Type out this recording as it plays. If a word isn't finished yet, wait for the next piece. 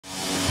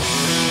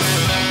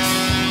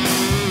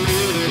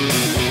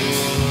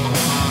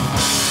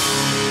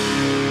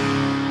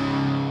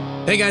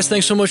Hey guys,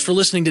 thanks so much for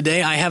listening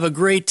today. I have a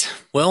great,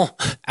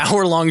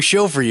 hour-long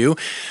show for you.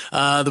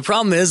 The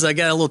problem is I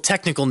got a little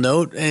technical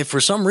note. For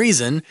some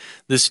reason,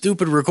 the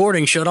stupid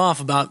recording shut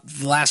off about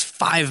the last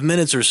 5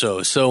 minutes or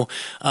so. So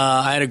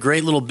I had a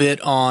great little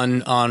bit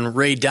on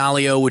Ray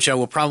Dalio, which I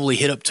will probably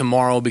hit up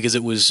tomorrow because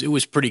it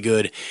was pretty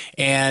good.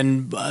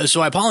 And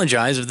so I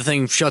apologize if the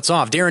thing shuts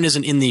off. Darren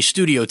isn't in the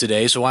studio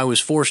today, so I was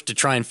forced to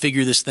try and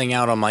figure this thing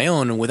out on my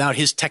own. And without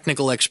his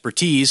technical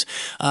expertise,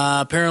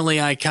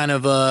 apparently I kind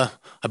of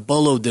I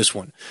boloed this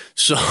one.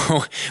 So,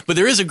 but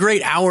there is a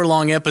great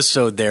hour-long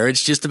episode there.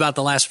 It's just about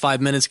the last 5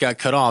 minutes got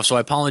cut off. So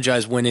I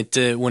apologize when it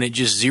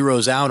just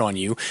zeroes out on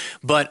you.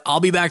 But I'll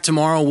be back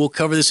tomorrow. We'll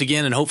cover this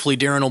again, and hopefully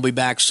Darren will be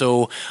back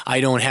so I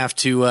don't have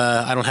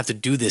to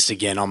do this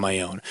again on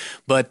my own.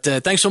 But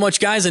thanks so much,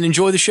 guys, and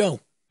enjoy the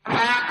show.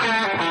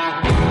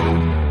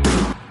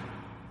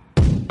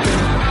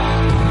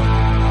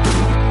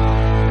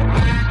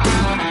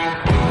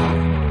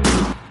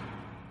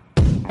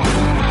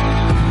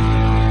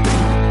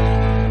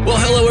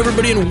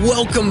 Everybody, and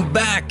welcome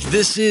back.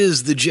 This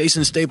is the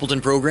Jason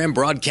Stapleton program,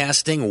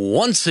 broadcasting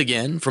once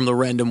again from the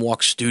Random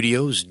Walk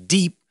Studios,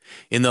 deep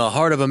in the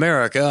heart of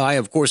America. I,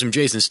 of course, am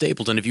Jason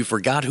Stapleton, if you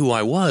forgot who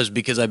I was,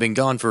 because I've been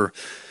gone for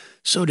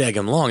so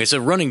daggum long. It's a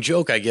running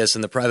joke, I guess,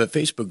 in the private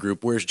Facebook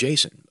group, Where's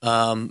Jason?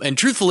 And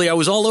truthfully, I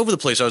was all over the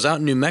place. I was out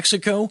in New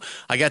Mexico.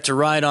 I got to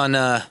ride on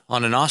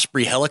an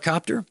Osprey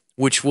helicopter,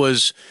 which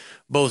was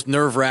both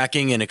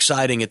nerve-wracking and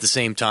exciting at the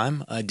same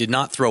time. I did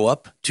not throw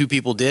up. 2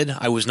 people did.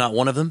 I was not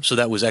one of them, so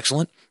that was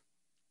excellent.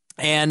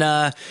 And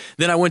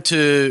then I went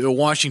to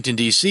Washington,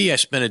 D.C. I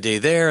spent a day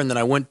there, and then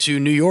I went to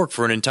New York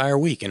for an entire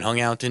week and hung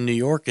out in New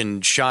York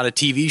and shot a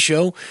TV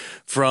show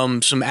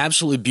from some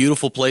absolutely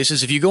beautiful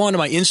places. If you go onto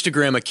my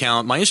Instagram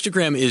account, my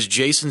Instagram is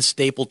Jason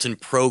Stapleton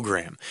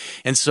Program.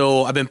 And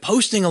so I've been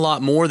posting a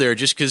lot more there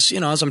just because,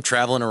 as I'm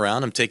traveling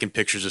around, I'm taking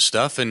pictures of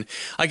stuff, and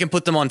I can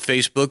put them on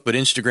Facebook, but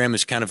Instagram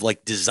is kind of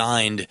like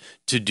designed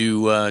to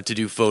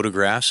do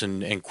photographs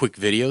and quick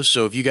videos.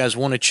 So if you guys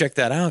want to check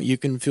that out, you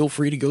can feel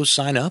free to go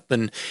sign up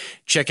and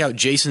check out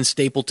Jason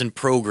Stapleton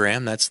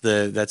Program. That's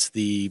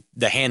the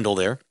handle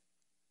there.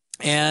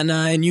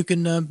 And you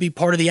can be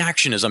part of the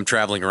action as I'm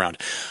traveling around.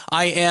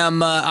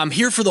 I'm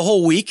here for the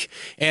whole week,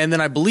 and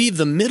then I believe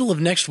the middle of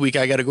next week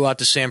I got to go out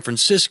to San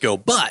Francisco.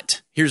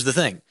 But here's the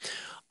thing.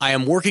 I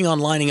am working on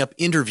lining up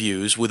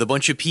interviews with a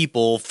bunch of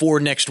people for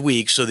next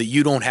week so that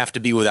you don't have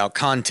to be without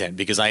content,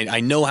 because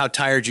I know how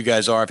tired you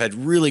guys are. I've had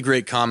really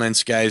great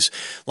comments, guys.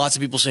 Lots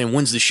of people saying,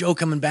 when's the show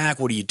coming back?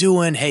 What are you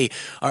doing? Hey,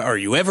 are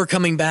you ever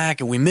coming back?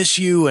 And we miss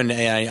you, and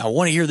I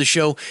want to hear the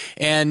show.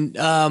 And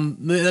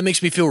that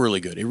makes me feel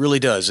really good. It really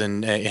does.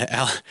 And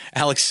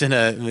Alex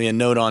sent me a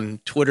note on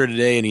Twitter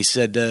today, and he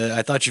said,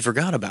 I thought you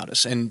forgot about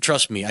us. And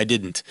trust me, I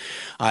didn't.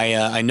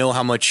 I know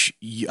how much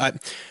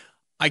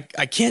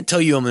I can't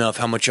tell you enough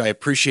how much I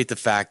appreciate the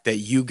fact that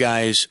you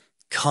guys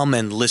come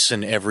and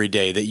listen every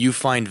day, that you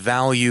find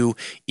value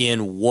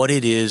in what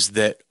it is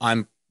that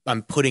I'm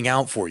putting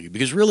out for you.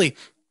 Because really,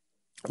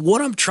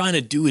 what I'm trying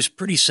to do is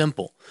pretty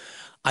simple.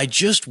 I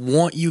just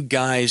want you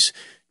guys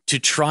to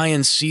try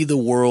and see the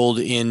world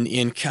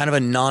in kind of a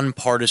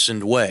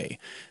nonpartisan way.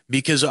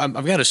 Because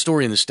I've got a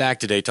story in the stack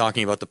today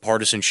talking about the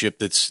partisanship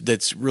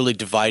that's really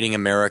dividing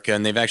America,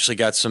 and they've actually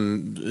got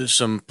some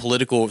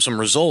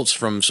results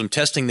from some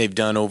testing they've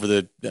done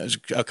over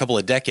a couple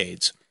of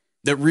decades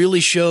that really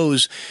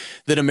shows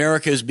that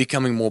America is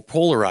becoming more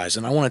polarized.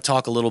 And I want to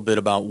talk a little bit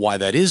about why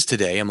that is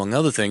today, among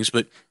other things.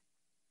 But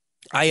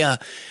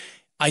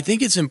I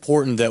think it's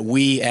important that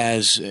we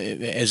as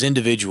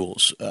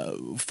individuals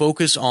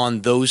focus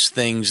on those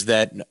things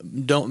that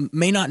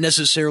may not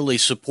necessarily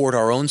support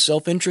our own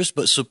self-interest,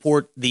 but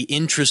support the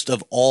interest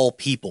of all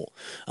people.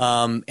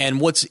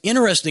 And what's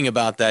interesting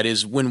about that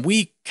is when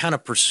we kind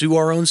of pursue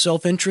our own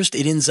self-interest,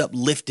 it ends up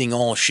lifting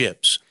all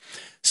ships.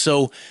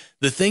 So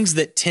the things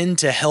that tend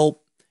to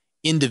help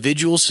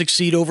individuals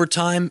succeed over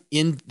time,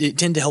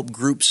 tend to help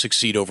groups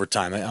succeed over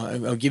time.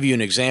 I'll give you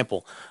an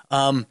example.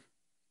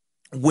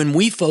 When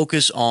we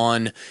focus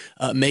on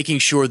making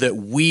sure that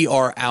we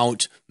are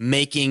out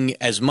making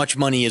as much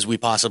money as we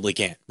possibly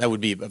can, that would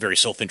be a very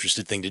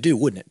self-interested thing to do,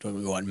 wouldn't it?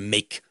 We go out and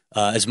make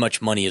as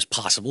much money as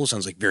possible. It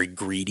sounds like very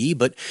greedy,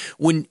 but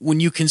when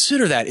you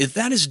consider that, if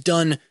that is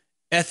done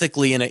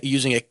ethically and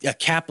using a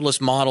capitalist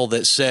model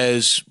that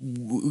says,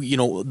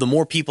 the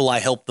more people I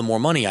help, the more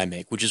money I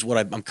make, which is what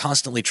I'm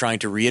constantly trying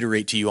to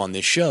reiterate to you on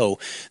this show,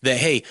 that,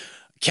 hey,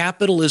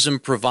 capitalism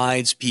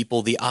provides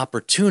people the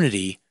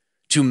opportunity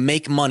to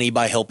make money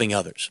by helping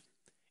others.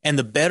 And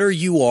the better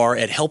you are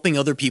at helping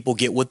other people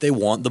get what they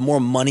want, the more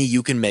money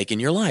you can make in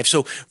your life.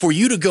 So for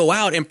you to go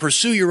out and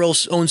pursue your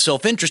own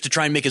self-interest to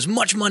try and make as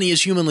much money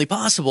as humanly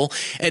possible,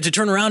 and to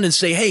turn around and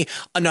say, hey,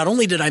 not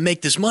only did I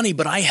make this money,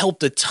 but I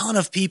helped a ton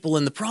of people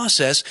in the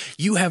process,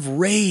 you have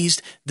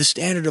raised the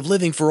standard of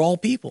living for all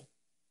people.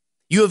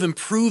 You have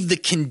improved the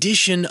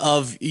condition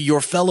of your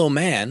fellow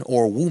man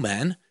or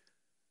woman,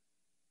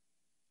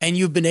 and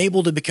you've been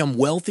able to become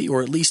wealthy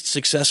or at least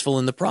successful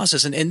in the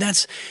process. And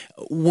that's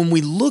when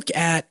we look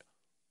at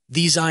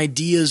these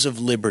ideas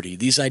of liberty,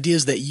 these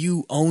ideas that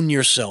you own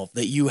yourself,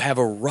 that you have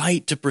a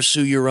right to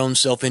pursue your own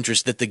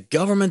self-interest, that the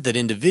government, that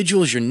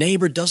individuals, your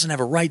neighbor doesn't have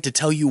a right to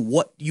tell you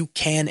what you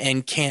can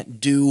and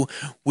can't do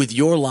with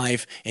your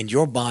life and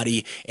your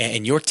body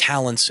and your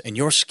talents and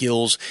your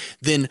skills,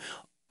 then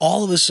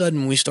all of a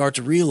sudden we start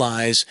to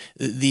realize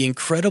the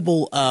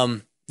incredible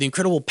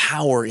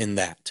power in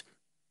that.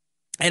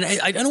 And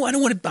I don't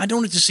want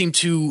it to seem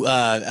too,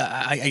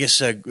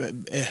 it's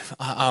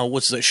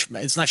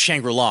not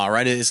Shangri-La,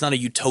 right? It's not a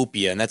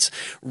utopia. And that's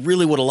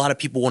really what a lot of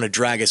people want to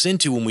drag us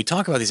into when we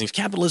talk about these things.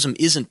 Capitalism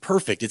isn't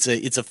perfect.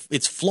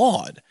 It's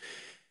flawed.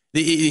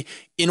 In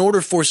order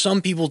for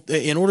some people,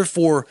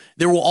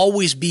 there will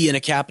always be in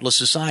a capitalist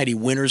society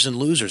winners and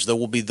losers. There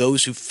will be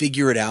those who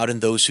figure it out and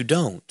those who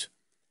don't.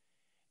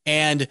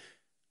 And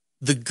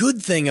the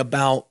good thing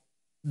about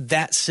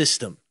that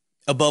system,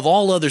 above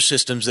all other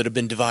systems that have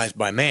been devised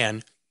by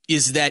man,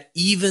 is that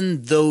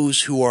even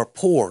those who are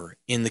poor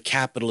in the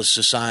capitalist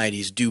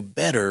societies do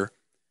better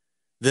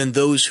than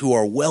those who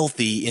are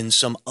wealthy in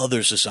some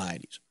other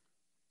societies.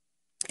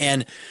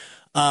 And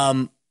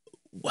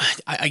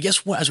I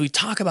guess as we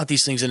talk about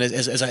these things and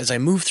as I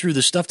move through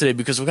the stuff today,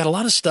 because we've got a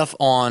lot of stuff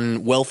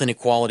on wealth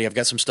inequality, I've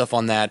got some stuff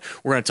on that.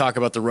 We're going to talk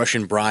about the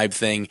Russian bribe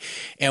thing.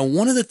 And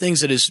one of the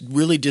things that is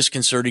really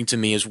disconcerting to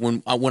me is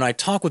when I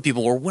talk with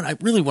people, or when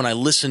I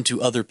listen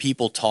to other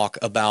people talk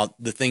about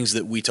the things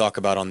that we talk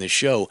about on this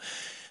show,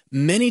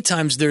 many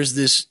times there's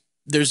this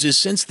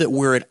sense that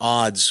we're at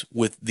odds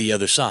with the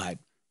other side.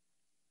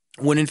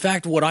 When in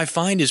fact, what I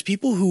find is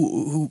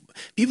people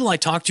I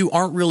talk to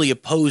aren't really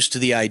opposed to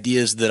the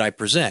ideas that I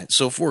present.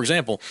 So, for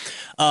example,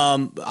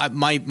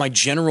 my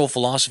general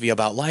philosophy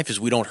about life is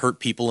we don't hurt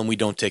people and we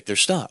don't take their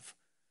stuff,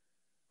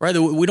 right?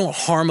 We don't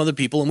harm other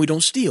people and we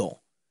don't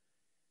steal.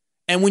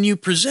 And when you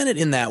present it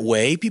in that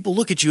way, people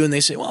look at you and they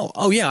say, well,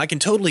 oh yeah, I can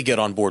totally get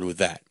on board with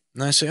that.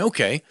 And I say,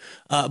 okay.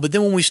 But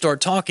then when we start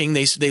talking,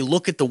 they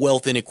look at the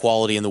wealth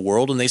inequality in the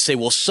world and they say,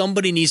 well,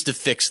 somebody needs to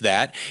fix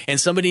that. And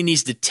somebody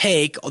needs to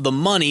take the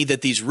money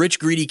that these rich,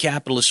 greedy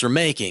capitalists are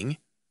making,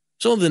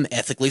 some of them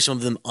ethically, some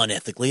of them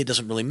unethically, it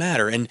doesn't really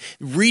matter, and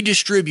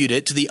redistribute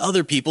it to the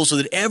other people so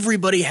that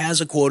everybody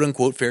has a quote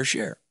unquote fair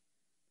share.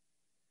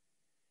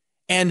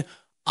 And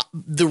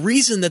the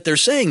reason that they're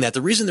saying that,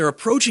 the reason they're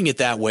approaching it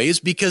that way is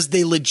because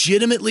they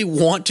legitimately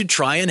want to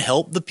try and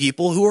help the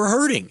people who are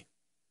hurting.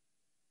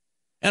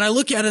 And I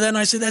look at it and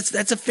I say,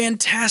 that's a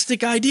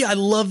fantastic idea. I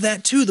love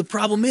that too. The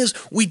problem is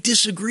we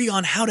disagree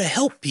on how to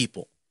help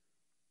people.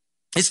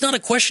 It's not a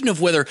question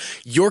of whether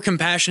you're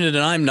compassionate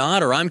and I'm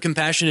not, or I'm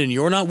compassionate and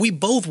you're not. We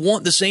both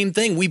want the same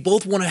thing. We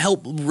both want to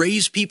help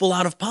raise people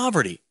out of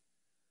poverty.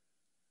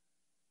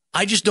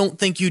 I just don't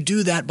think you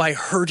do that by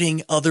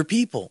hurting other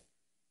people,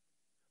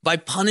 by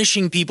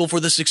punishing people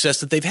for the success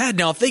that they've had.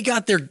 Now,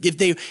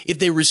 if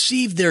they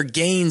received their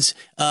gains,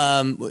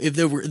 if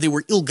they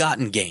were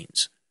ill-gotten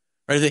gains,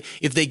 right?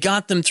 If they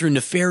got them through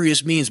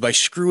nefarious means, by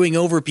screwing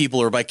over people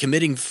or by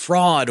committing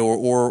fraud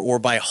or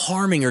by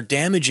harming or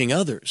damaging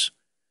others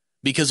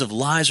because of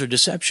lies or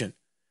deception,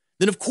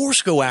 then of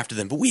course go after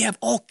them. But we have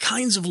all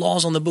kinds of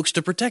laws on the books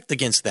to protect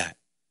against that.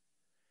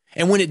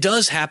 And when it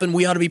does happen,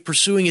 we ought to be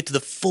pursuing it to the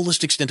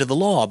fullest extent of the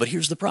law. But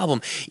here's the problem.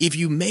 If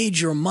you made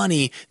your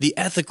money the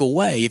ethical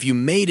way, if you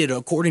made it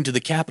according to the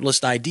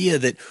capitalist idea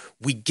that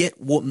we get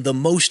the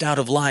most out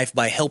of life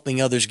by helping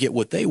others get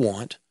what they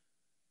want,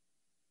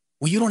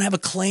 well, you don't have a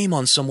claim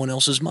on someone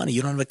else's money.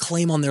 You don't have a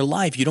claim on their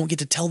life. You don't get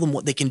to tell them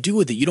what they can do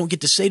with it. You don't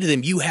get to say to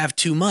them, you have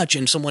too much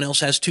and someone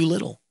else has too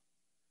little.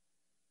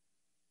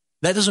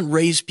 That doesn't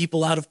raise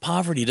people out of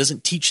poverty. It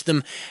doesn't teach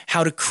them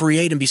how to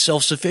create and be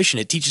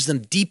self-sufficient. It teaches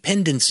them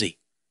dependency.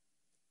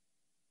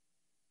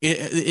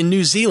 In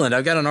New Zealand,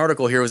 I've got an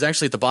article here. It was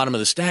actually at the bottom of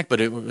the stack, but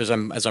as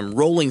I'm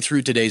rolling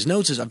through today's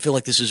notes, I feel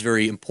like this is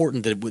very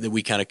important that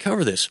we kind of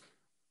cover this.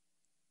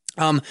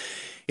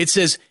 It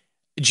says,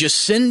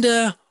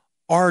 Jacinda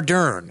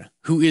Ardern,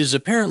 who is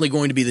apparently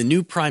going to be the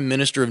new prime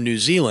minister of New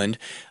Zealand,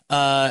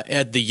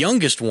 at the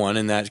youngest one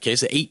in that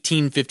case,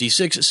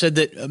 1856, said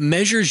that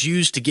measures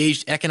used to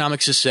gauge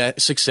economic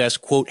success,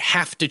 quote,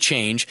 have to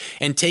change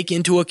and take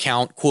into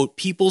account, quote,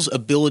 people's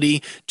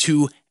ability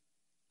to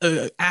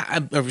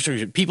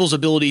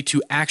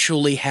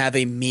actually have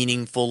a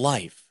meaningful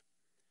life.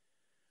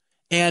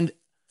 And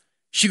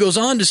she goes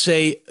on to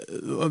say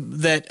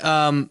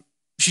that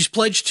she's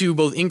pledged to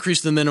both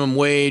increase the minimum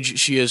wage.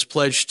 She has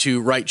pledged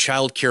to write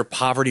child care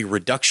poverty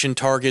reduction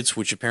targets,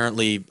 which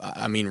apparently,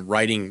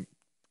 writing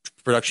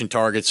production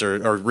targets or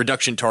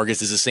reduction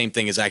targets is the same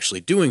thing as actually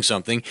doing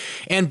something,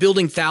 and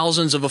building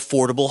thousands of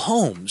affordable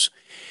homes.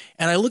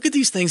 And I look at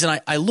these things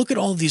and I look at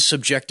all these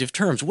subjective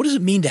terms. What does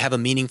it mean to have a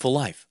meaningful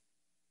life?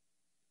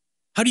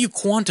 How do you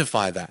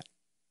quantify that?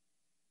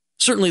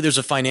 Certainly there's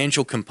a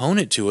financial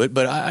component to it,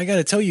 but I got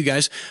to tell you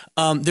guys,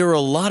 there are a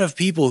lot of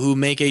people who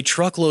make a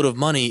truckload of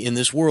money in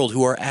this world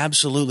who are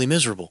absolutely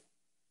miserable.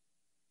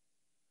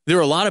 There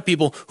are a lot of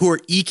people who are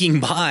eking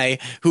by,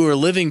 who are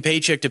living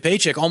paycheck to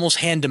paycheck, almost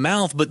hand to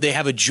mouth, but they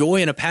have a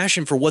joy and a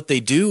passion for what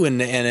they do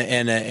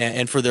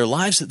and for their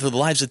lives, for the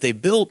lives that they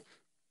built.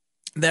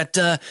 that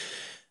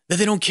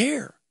they don't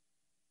care.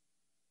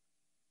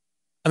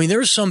 I mean,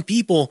 there are some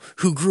people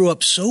who grew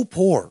up so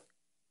poor,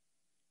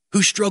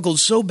 who struggled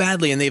so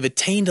badly, and they've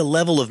attained a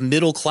level of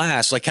middle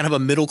class, like kind of a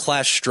middle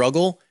class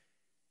struggle.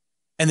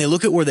 And they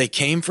look at where they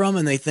came from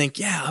and they think,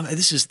 yeah,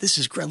 this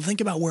is great.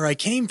 Think about where I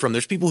came from.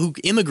 There's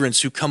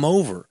immigrants who come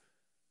over,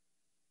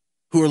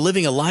 who are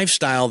living a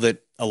lifestyle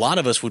that a lot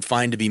of us would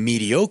find to be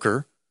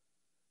mediocre,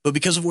 but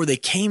because of where they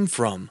came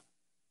from,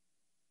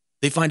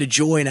 they find a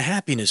joy and a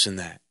happiness in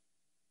that.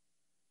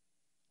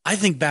 I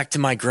think back to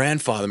my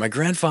grandfather. My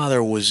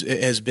grandfather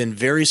has been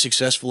very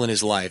successful in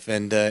his life,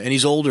 and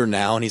he's older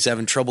now, and he's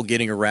having trouble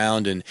getting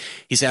around, and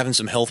he's having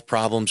some health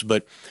problems.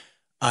 But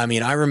I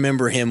mean, I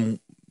remember him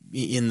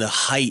in the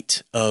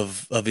height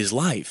of his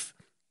life,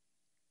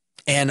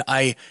 and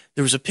there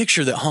was a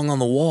picture that hung on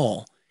the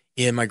wall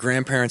in my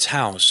grandparents'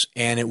 house,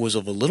 and it was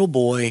of a little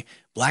boy,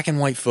 black and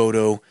white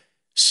photo,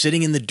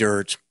 sitting in the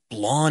dirt,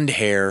 blonde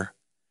hair.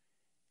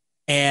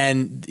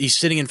 And he's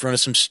sitting in front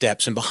of some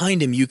steps, and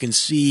behind him you can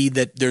see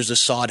that there's a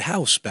sod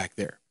house back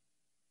there,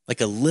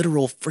 like a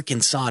literal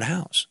freaking sod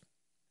house.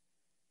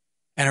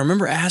 And I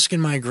remember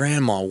asking my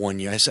grandma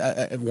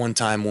one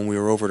time when we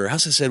were over at her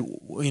house, I said,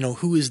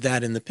 who is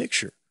that in the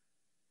picture?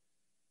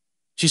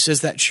 She says,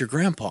 that's your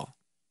grandpa.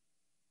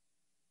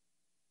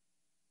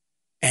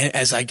 And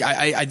as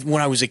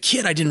when I was a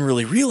kid, I didn't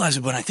really realize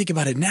it, but I think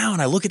about it now,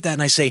 and I look at that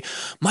and I say,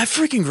 my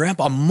freaking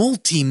grandpa,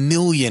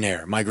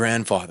 multi-millionaire, my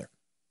grandfather,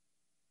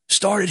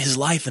 started his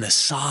life in a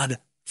sod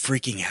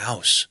freaking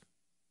house.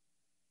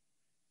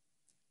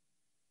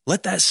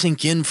 Let that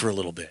sink in for a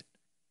little bit.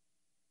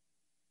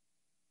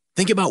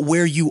 Think about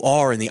where you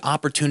are and the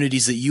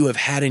opportunities that you have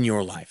had in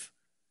your life.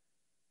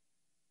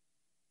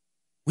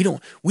 We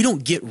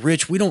don't get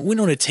rich. We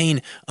don't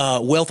attain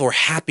wealth or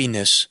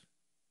happiness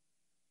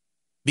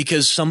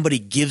because somebody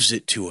gives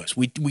it to us.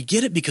 We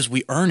get it because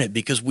we earn it,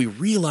 because we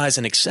realize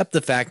and accept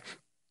the fact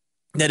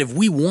that if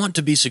we want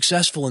to be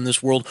successful in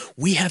this world,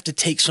 we have to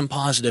take some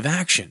positive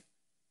action.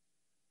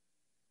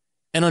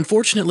 And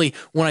unfortunately,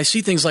 when I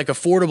see things like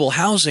affordable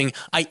housing,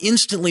 I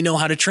instantly know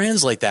how to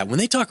translate that. When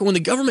the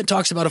government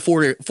talks about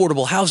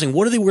affordable housing,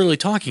 what are they really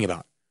talking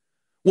about?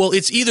 Well,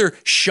 it's either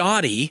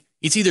shoddy,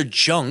 it's either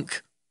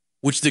junk,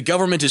 which the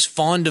government is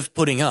fond of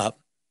putting up,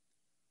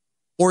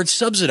 or it's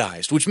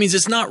subsidized, which means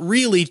it's not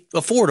really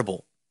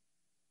affordable.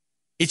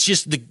 It's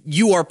just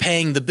you are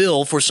paying the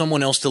bill for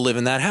someone else to live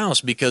in that house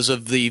because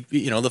of the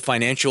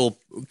financial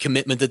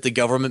commitment that the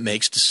government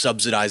makes to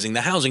subsidizing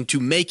the housing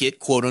to make it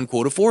quote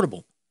unquote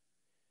affordable.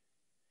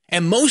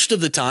 And most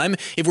of the time,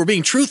 if we're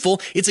being truthful,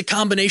 it's a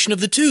combination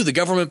of the two. The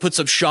government puts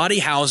up shoddy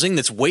housing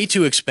that's way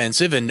too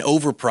expensive and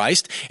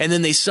overpriced, and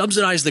then they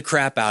subsidize the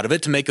crap out of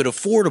it to make it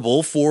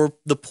affordable for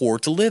the poor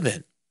to live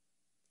in.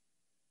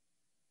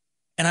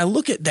 And I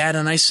look at that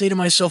and I say to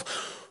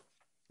myself,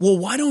 well,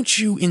 why don't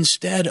you,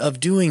 instead of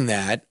doing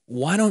that,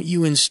 why don't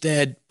you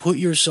instead put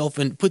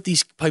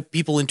these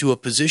people into a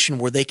position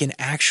where they can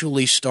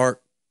actually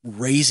start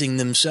raising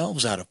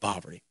themselves out of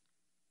poverty?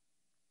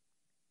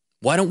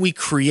 Why don't we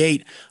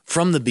create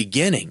from the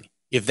beginning,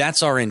 if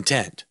that's our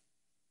intent,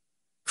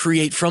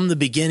 create from the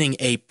beginning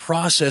a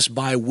process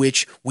by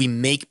which we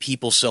make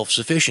people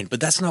self-sufficient? But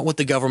that's not what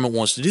the government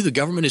wants to do. The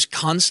government is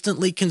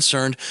constantly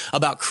concerned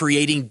about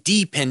creating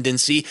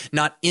dependency,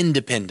 not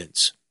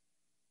independence.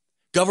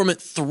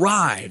 Government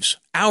thrives.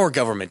 Our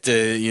government,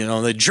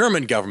 the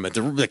German government,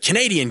 the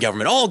Canadian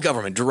government, all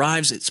government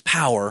derives its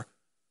power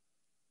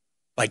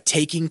by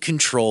taking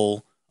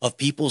control of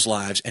people's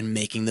lives and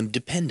making them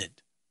dependent.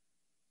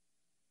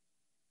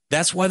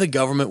 That's why the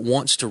government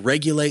wants to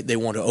regulate, they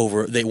want to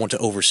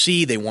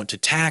oversee, they want to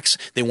tax,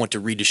 they want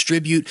to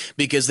redistribute,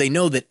 because they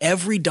know that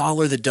every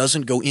dollar that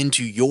doesn't go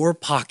into your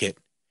pocket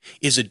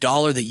is a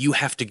dollar that you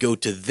have to go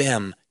to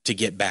them to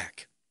get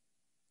back.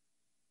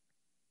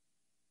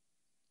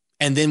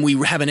 And then we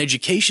have an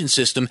education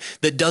system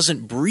that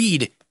doesn't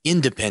breed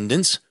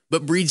independence,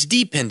 but breeds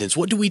dependence.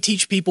 What do we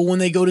teach people when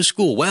they go to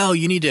school? Well,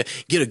 you need to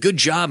get a good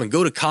job and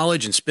go to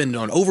college and spend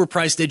on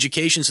overpriced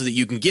education so that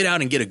you can get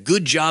out and get a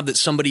good job that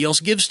somebody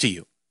else gives to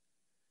you.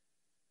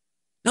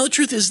 Now, the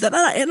truth is that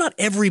not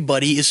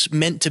everybody is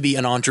meant to be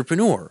an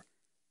entrepreneur.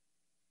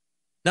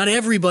 Not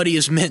everybody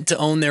is meant to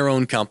own their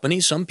own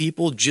company. Some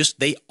people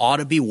they ought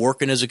to be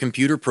working as a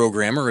computer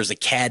programmer, as a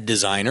CAD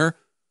designer.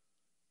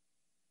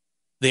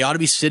 They ought to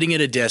be sitting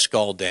at a desk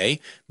all day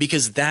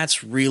because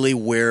that's really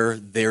where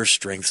their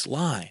strengths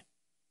lie.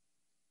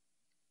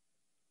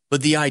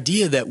 But the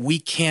idea that we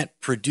can't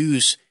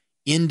produce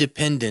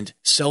independent,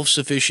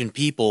 self-sufficient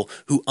people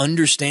who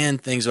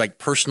understand things like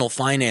personal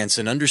finance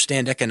and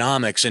understand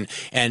economics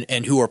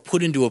and who are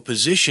put into a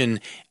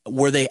position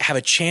where they have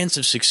a chance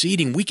of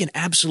succeeding, we can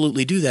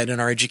absolutely do that in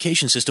our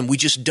education system. We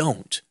just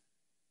don't.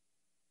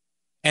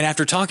 And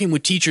after talking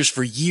with teachers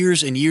for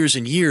years and years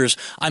and years,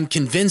 I'm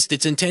convinced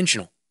it's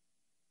intentional.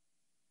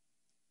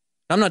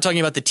 I'm not talking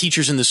about the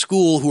teachers in the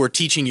school who are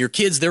teaching your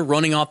kids. They're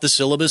running off the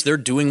syllabus. They're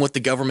doing what the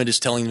government is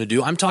telling them to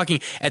do. I'm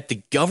talking at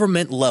the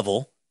government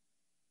level,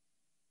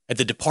 at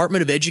the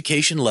Department of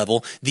Education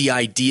level, the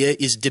idea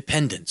is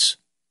dependence.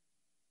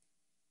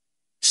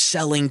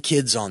 selling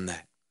kids on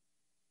that.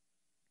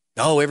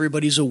 Oh,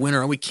 everybody's a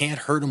winner. Oh, we can't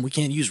hurt them. We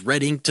can't use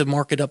red ink to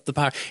market up the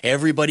power.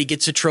 Everybody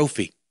gets a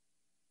trophy.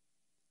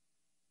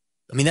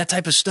 I mean, that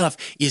type of stuff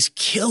is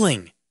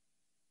killing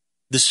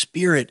the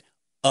spirit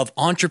of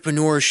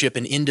entrepreneurship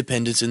and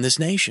independence in this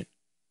nation.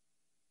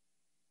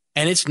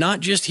 And it's not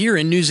just here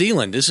in New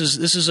Zealand. This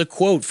is a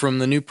quote from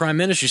the new prime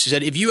minister. She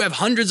said, if you have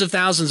hundreds of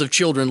thousands of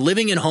children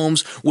living in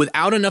homes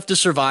without enough to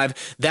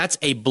survive, that's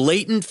a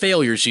blatant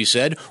failure, she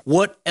said.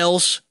 What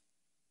else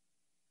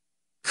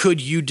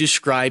could you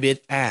describe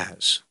it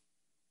as?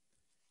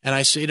 And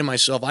I say to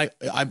myself, I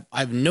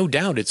have no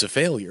doubt it's a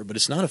failure, but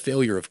it's not a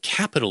failure of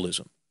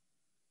capitalism.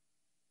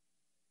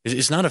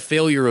 It's not a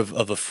failure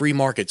of a free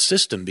market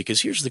system,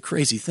 because here's the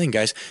crazy thing,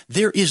 guys.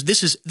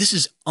 This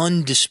is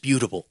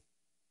undisputable.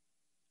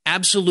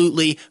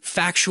 Absolutely,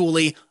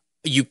 factually,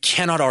 you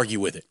cannot argue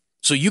with it.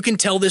 So you can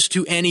tell this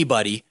to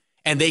anybody,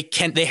 and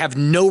they have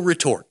no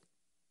retort.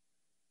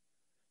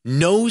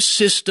 No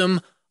system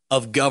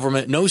of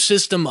government, no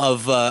system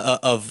of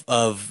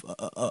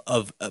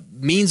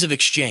means of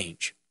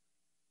exchange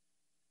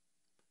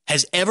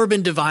has ever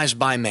been devised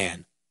by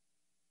man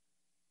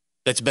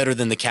that's better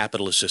than the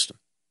capitalist system.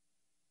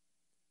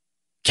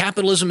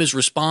 Capitalism is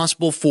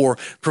responsible for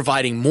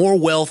providing more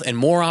wealth and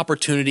more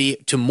opportunity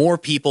to more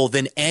people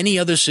than any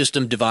other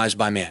system devised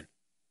by man.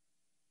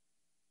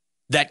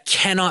 That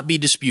cannot be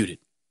disputed.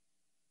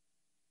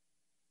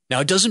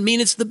 Now, it doesn't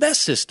mean it's the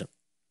best system.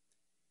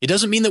 It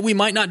doesn't mean that we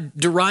might not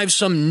derive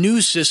some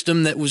new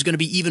system that was going to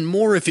be even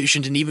more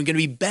efficient and even going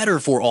to be better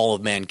for all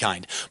of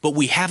mankind. But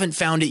we haven't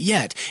found it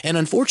yet. And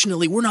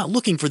unfortunately, we're not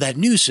looking for that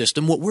new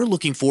system. What we're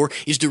looking for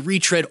is to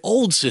retread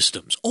old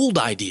systems, old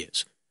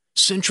ideas.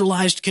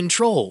 Centralized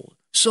control,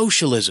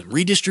 socialism,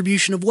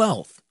 redistribution of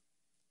wealth.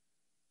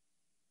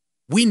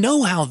 We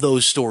know how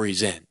those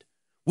stories end.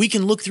 We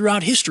can look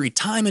throughout history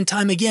time and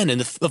time again, and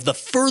the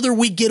further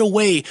we get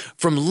away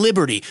from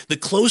liberty, the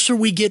closer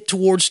we get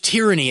towards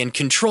tyranny and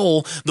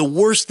control, the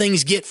worse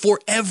things get for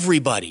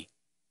everybody.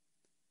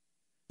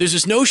 There's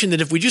this notion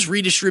that if we just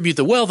redistribute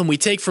the wealth and we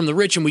take from the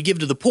rich and we give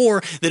to the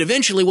poor, that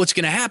eventually what's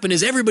going to happen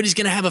is everybody's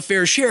going to have a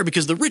fair share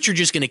because the rich are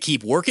just going to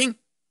keep working.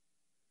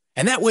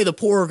 And that way the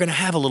poor are going to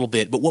have a little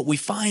bit. But what we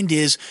find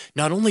is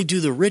not only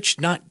do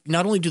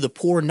the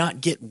poor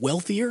not get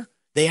wealthier,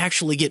 they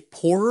actually get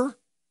poorer.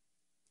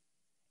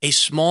 A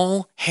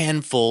small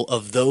handful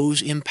of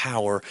those in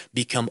power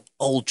become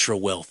ultra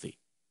wealthy.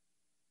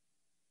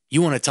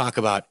 You want to talk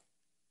about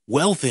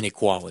wealth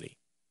inequality?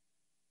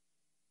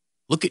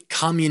 Look at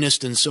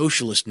communist and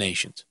socialist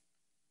nations.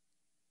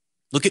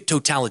 Look at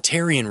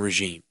totalitarian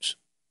regimes.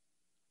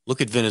 Look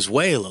at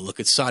Venezuela.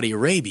 Look at Saudi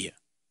Arabia.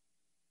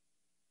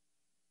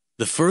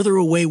 The further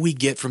away we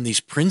get from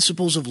these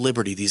principles of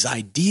liberty, these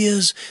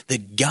ideas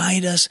that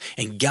guide us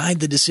and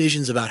guide the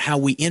decisions about how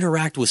we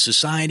interact with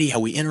society, how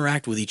we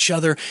interact with each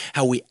other,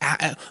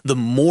 the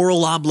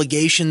moral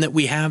obligation that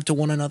we have to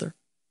one another,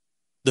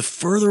 the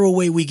further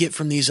away we get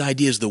from these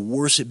ideas, the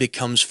worse it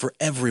becomes for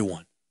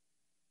everyone.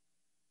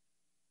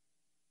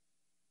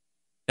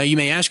 Now, you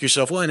may ask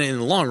yourself, well, in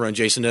the long run,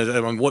 Jason,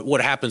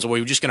 what happens? What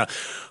if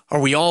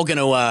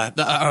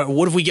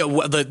we get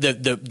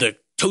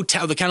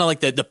the kind of like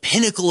the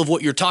pinnacle of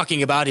what you're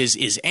talking about is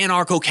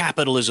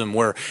anarcho-capitalism,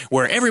 where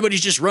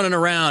everybody's just running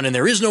around and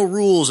there is no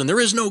rules and there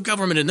is no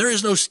government and there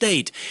is no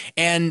state.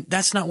 And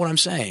that's not what I'm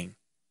saying.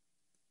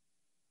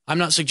 I'm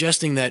not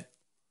suggesting that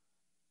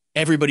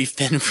everybody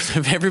fend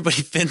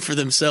for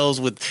themselves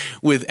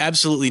with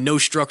absolutely no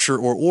structure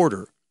or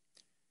order.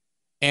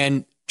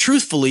 And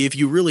truthfully, if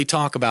you really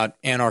talk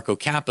about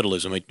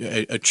anarcho-capitalism,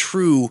 a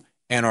true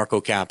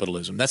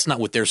anarcho-capitalism, that's not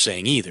what they're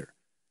saying either.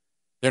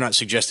 They're not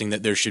suggesting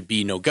that there should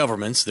be no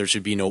governments, there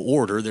should be no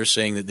order. They're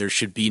saying that there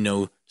should be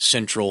no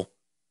central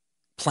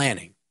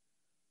planning.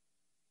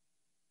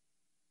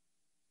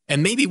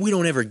 And maybe we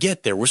don't ever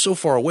get there. We're so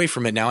far away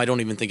from it now, I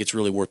don't even think it's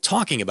really worth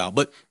talking about.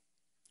 But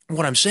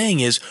what I'm saying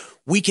is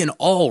we can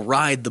all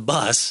ride the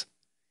bus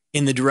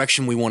in the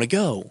direction we want to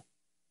go.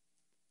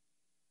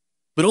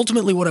 But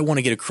ultimately what I want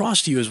to get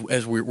across to you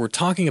as we're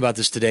talking about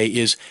this today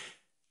is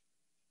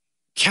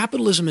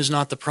capitalism is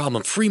not the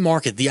problem. Free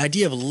market, the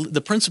idea of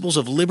the principles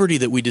of liberty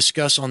that we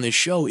discuss on this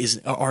show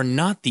are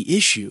not the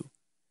issue.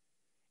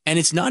 And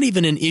it's not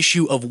even an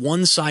issue of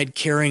one side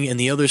caring and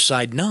the other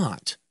side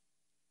not.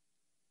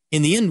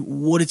 In the end,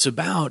 what it's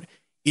about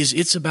is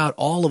it's about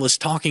all of us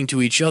talking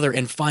to each other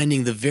and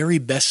finding the very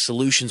best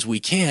solutions we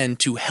can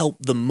to help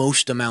the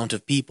most amount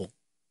of people.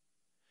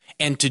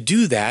 And to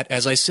do that,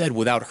 as I said,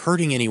 without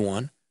hurting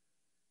anyone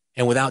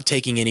and without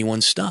taking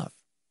anyone's stuff.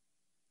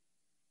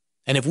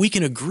 And if we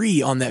can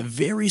agree on that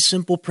very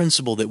simple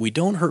principle that we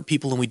don't hurt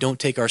people and we don't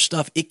take our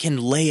stuff, it can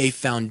lay a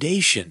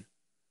foundation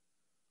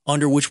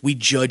under which we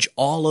judge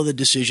all of the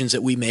decisions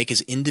that we make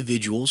as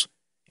individuals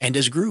and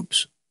as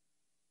groups.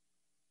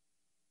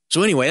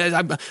 So anyway,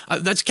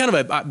 that's kind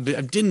of I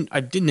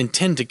didn't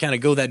intend to kind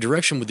of go that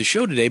direction with the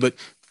show today, but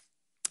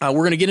We're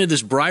going to get into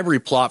this bribery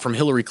plot from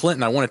Hillary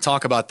Clinton. I want to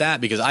talk about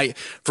that because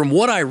from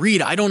what I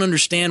read, I don't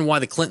understand why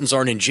the Clintons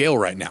aren't in jail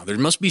right now. There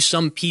must be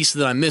some piece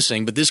that I'm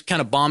missing, but this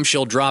kind of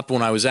bombshell dropped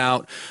when I was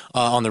out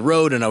on the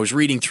road and I was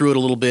reading through it a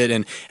little bit,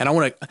 and I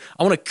want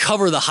to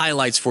cover the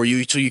highlights for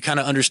you so you kind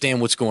of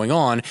understand what's going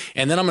on,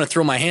 and then I'm going to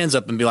throw my hands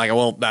up and be like,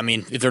 well, I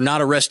mean, if they're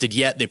not arrested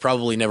yet, they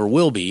probably never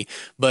will be,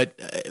 but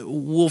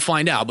we'll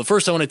find out. But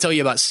first, I want to tell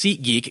you about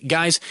SeatGeek,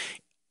 guys.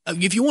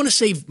 If you want to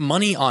save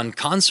money on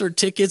concert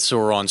tickets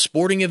or on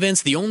sporting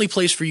events, the only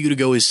place for you to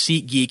go is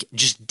SeatGeek.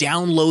 Just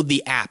download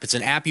the app. It's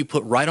an app you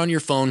put right on your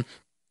phone,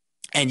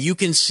 and you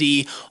can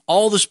see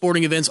all the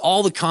sporting events,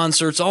 all the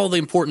concerts, all the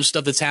important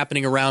stuff that's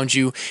happening around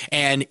you,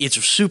 and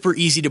it's super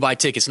easy to buy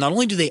tickets. Not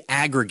only do they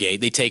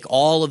aggregate, they take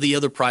all of the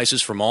other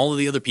prices from all of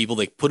the other people,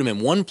 they put them in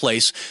one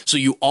place, so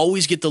you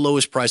always get the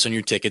lowest price on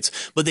your tickets,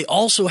 but they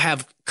also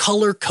have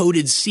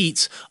color-coded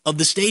seats of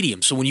the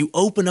stadium. So when you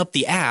open up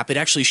the app, it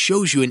actually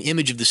shows you an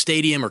image of the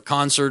stadium or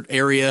concert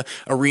area,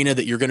 arena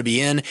that you're going to be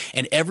in,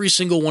 and every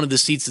single one of the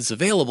seats that's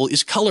available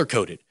is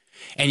color-coded.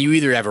 And you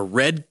either have a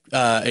red,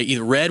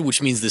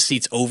 which means the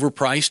seat's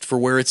overpriced for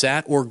where it's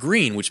at, or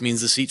green, which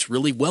means the seat's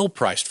really well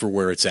priced for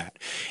where it's at.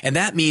 And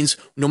that means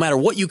no matter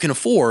what you can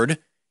afford,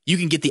 you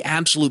can get the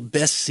absolute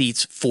best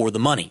seats for the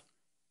money.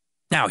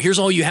 Now, here's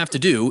all you have to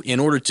do in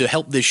order to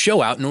help this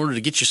show out, in order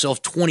to get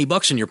yourself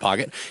 $20 in your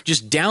pocket.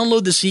 Just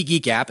download the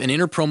SeatGeek app and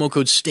enter promo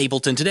code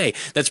Stapleton today.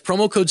 That's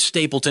promo code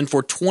Stapleton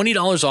for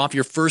 $20 off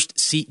your first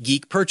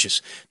SeatGeek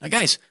purchase. Now,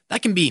 guys,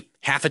 that can be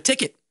half a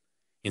ticket.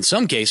 In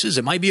some cases,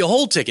 it might be a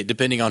whole ticket,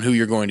 depending on who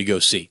you're going to go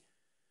see.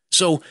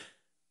 So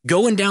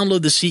go and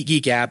download the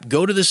SeatGeek app,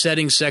 go to the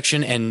settings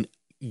section, and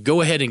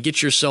go ahead and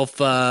get yourself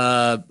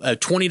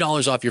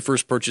 $20 off your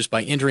first purchase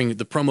by entering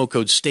the promo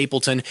code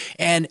Stapleton.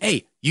 And,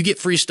 hey, you get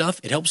free stuff.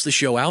 It helps the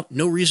show out.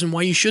 No reason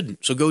why you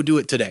shouldn't. So go do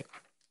it today.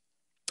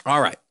 All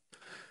right.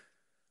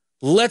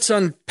 Let's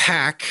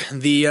unpack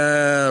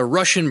the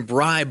Russian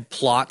bribe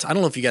plot. I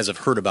don't know if you guys have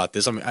heard about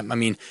this. I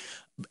mean,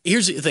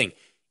 here's the thing.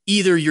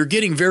 Either you're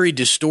getting very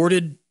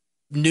distorted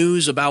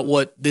news about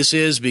what this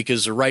is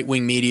because the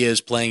right-wing media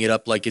is playing it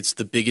up like it's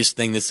the biggest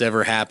thing that's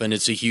ever happened.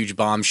 It's a huge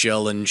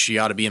bombshell and she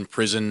ought to be in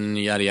prison,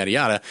 yada, yada,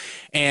 yada.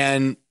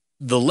 And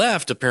the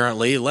left,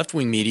 apparently,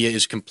 left-wing media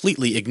is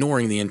completely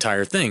ignoring the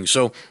entire thing.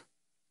 So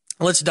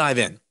let's dive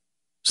in.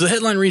 So the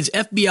headline reads,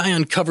 FBI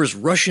uncovers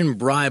Russian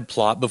bribe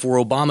plot before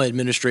Obama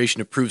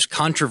administration approves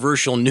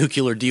controversial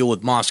nuclear deal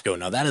with Moscow.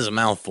 Now, that is a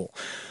mouthful.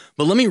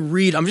 But let me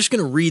read. I'm just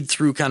going to read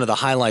through kind of the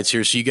highlights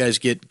here so you guys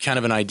get kind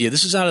of an idea.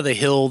 This is out of the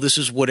Hill. This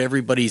is what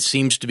everybody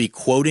seems to be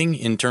quoting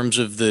in terms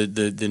of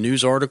the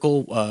news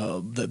article,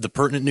 the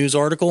pertinent news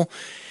article.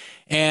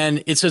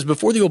 And it says,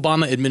 before the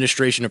Obama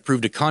administration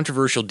approved a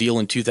controversial deal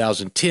in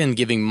 2010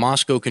 giving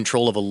Moscow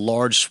control of a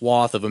large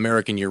swath of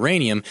American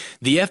uranium,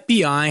 the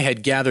FBI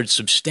had gathered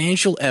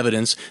substantial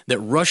evidence that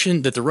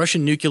the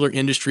Russian nuclear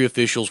industry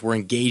officials were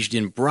engaged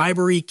in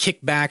bribery,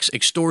 kickbacks,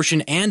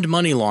 extortion, and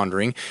money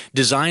laundering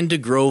designed to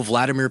grow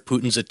Vladimir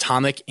Putin's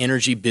atomic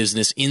energy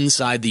business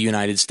inside the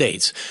United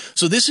States.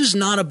 So this is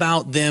not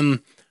about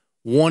them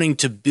wanting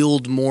to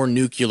build more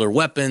nuclear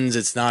weapons.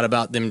 It's not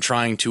about them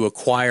trying to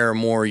acquire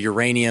more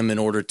uranium in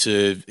order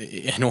to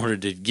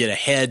get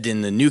ahead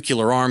in the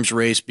nuclear arms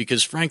race,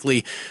 because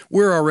frankly,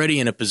 we're already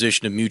in a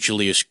position of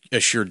mutually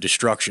assured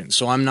destruction.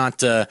 So I'm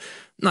not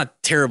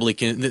terribly,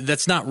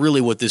 that's not really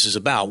what this is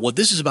about. What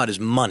this is about is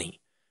money.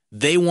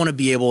 They want to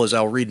be able, as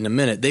I'll read in a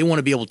minute, they want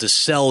to be able to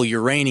sell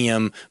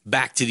uranium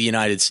back to the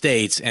United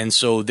States. And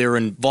so they're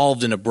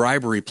involved in a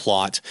bribery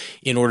plot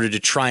in order to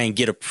try and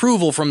get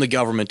approval from the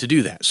government to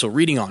do that. So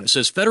reading on, it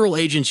says federal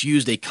agents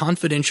used a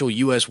confidential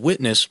U.S.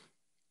 witness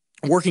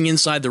working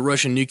inside the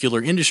Russian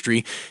nuclear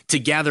industry to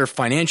gather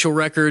financial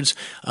records,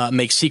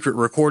 make secret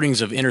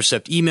recordings of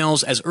intercept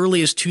emails as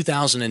early as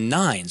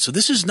 2009. So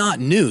this is not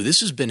new.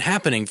 This has been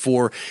happening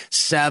for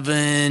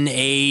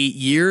 7-8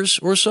 years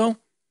or so.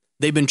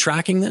 They've been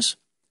tracking this.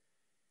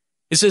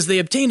 It says they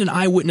obtained an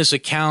eyewitness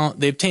account.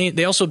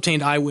 They also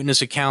obtained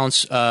eyewitness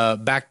accounts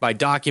backed by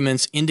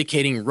documents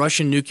indicating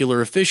Russian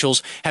nuclear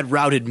officials had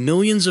routed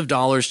millions of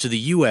dollars to the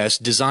U.S.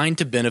 designed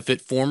to benefit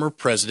former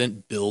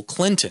President Bill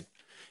Clinton.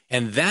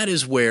 And that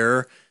is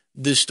where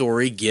the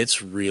story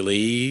gets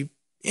really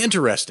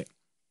interesting.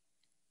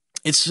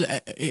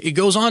 It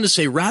goes on to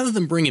say, rather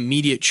than bring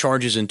immediate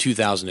charges in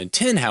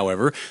 2010,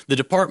 however, the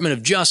Department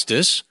of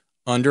Justice,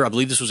 under, I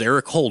believe this was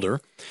Eric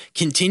Holder,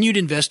 continued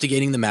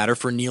investigating the matter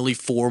for nearly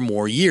 4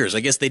 more years. I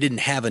guess they didn't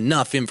have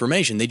enough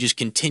information. They just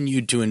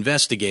continued to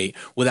investigate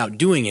without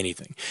doing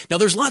anything. Now,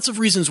 there's lots of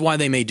reasons why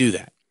they may do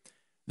that.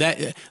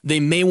 That they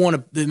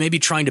may be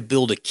trying to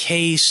build a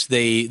case.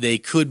 They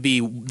could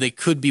be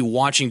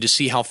watching to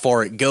see how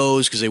far it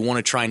goes because they want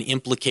to try and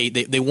implicate.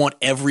 They want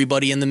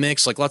everybody in the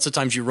mix. Like lots of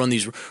times you run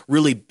these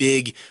really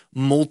big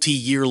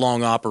multi-year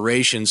long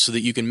operations so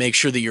that you can make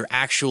sure that you're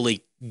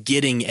actually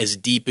getting as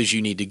deep as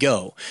you need to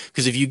go.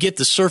 Because if you get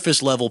the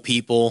surface level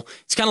people,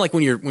 it's kind of like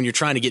when you're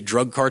trying to get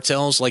drug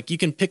cartels. Like, you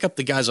can pick up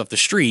the guys off the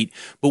street,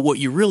 but what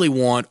you really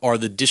want are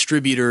the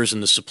distributors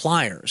and the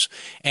suppliers.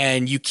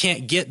 And you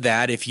can't get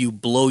that if you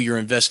blow your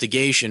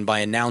investigation by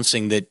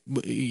announcing that,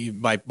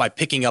 by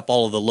picking up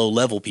all of the low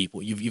level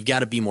people. You've got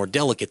to be more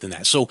delicate than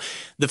that. So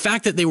the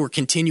fact that they were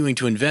continuing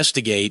to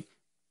investigate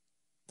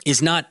is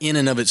not in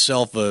and of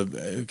itself a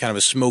kind of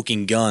a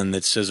smoking gun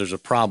that says there's a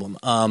problem.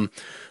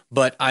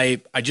 But I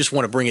just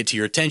want to bring it to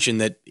your attention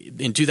that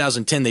in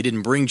 2010, they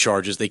didn't bring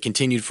charges. They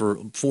continued for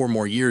 4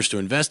 more years to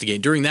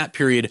investigate. During that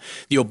period,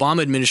 the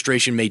Obama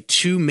administration made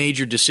 2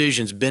 major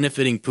decisions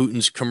benefiting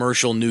Putin's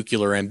commercial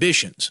nuclear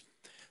ambitions.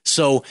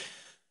 So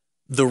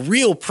the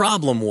real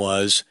problem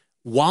was,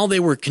 while they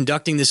were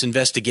conducting this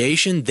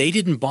investigation, they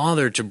didn't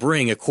bother to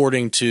bring,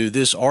 according to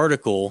this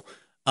article,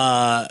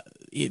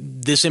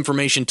 this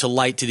information to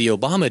light to the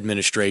Obama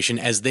administration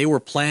as they were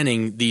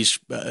planning these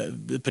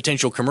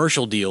potential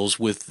commercial deals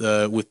with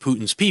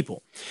Putin's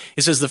people.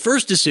 It says the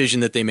first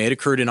decision that they made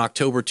occurred in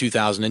October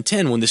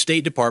 2010 when the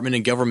State Department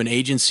and government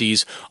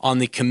agencies on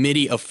the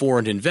Committee of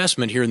Foreign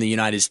Investment here in the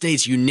United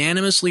States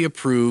unanimously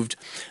approved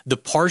the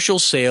partial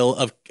sale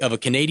of a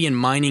Canadian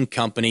mining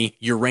company,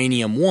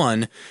 Uranium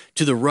One,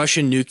 to the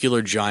Russian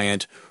nuclear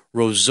giant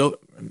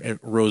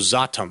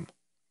Rosatom.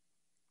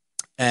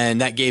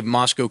 And that gave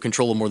Moscow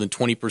control of more than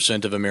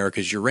 20% of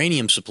America's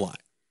uranium supply.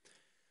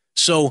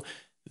 So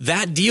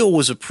that deal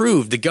was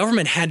approved. The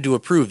government had to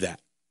approve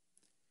that.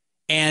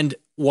 And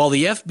while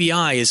the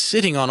FBI is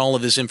sitting on all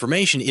of this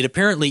information, it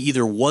apparently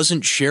either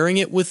wasn't sharing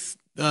it with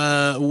the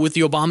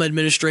Obama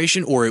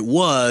administration, or it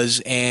was,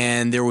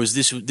 and there was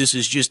this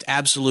is just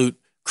absolute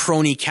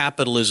crony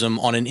capitalism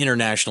on an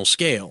international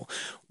scale.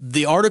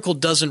 The article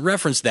doesn't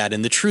reference that,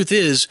 and the truth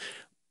is,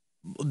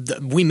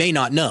 we may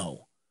not know.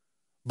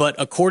 But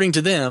according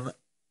to them,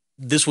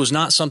 this was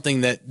not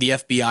something that the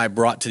FBI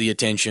brought to the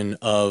attention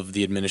of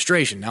the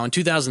administration. Now, in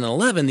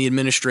 2011, the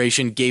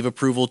administration gave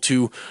approval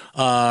to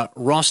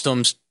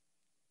Rostom's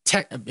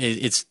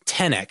it's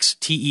Tenex,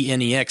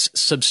 T-E-N-E-X,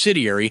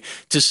 subsidiary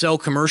to sell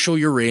commercial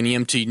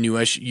uranium to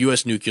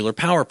U.S. nuclear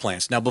power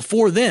plants. Now,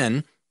 before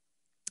then,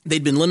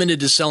 they'd been limited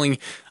to selling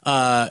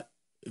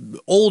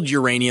old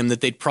uranium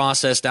that they'd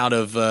processed out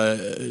of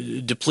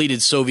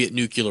depleted Soviet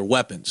nuclear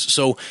weapons.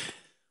 So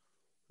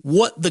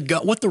what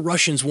the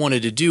Russians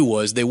wanted to do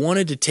was they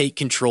wanted to take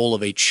control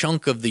of a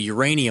chunk of the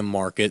uranium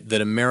market that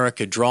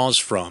America draws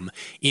from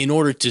in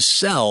order to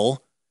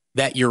sell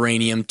that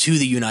uranium to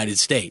the United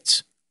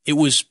States. It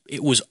was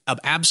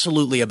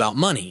absolutely about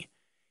money.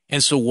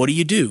 And so what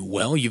do?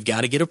 Well, you've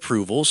got to get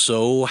approval.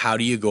 So how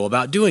do you go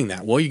about doing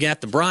that? Well, you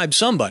got to bribe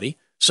somebody.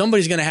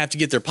 Somebody's going to have to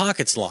get their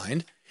pockets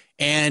lined.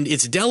 And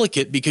it's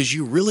delicate because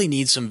you really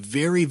need some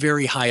very,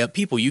 very high up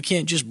people. You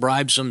can't just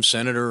bribe some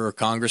senator or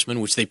congressman,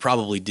 which they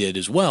probably did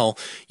as well.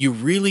 You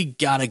really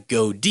got to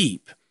go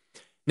deep.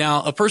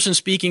 Now, a person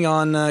speaking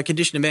on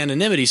condition of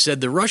anonymity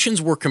said the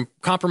Russians were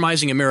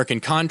compromising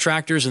American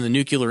contractors in the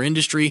nuclear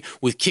industry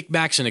with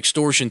kickbacks and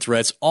extortion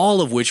threats,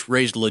 all of which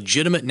raised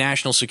legitimate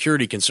national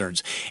security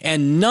concerns.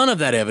 And none of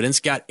that evidence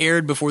got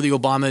aired before the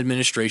Obama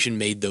administration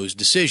made those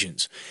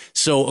decisions.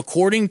 So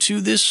according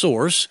to this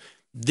source,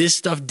 this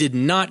stuff did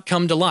not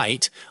come to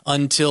light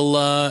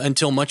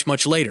until much,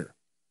 much later.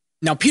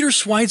 Now, Peter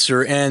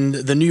Schweitzer and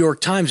the New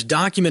York Times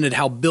documented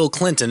how Bill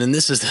Clinton, and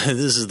this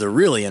is the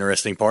really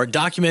interesting part,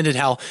 documented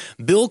how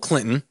Bill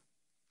Clinton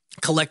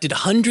collected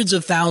hundreds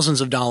of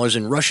thousands of dollars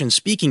in Russian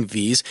speaking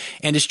fees,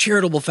 and his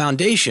charitable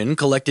foundation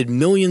collected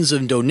millions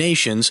of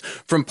donations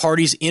from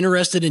parties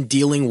interested in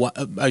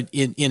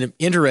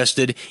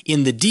interested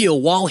in the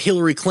deal while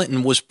Hillary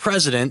Clinton was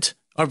presided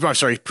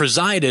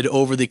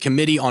over the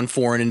Committee on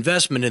Foreign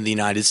Investment in the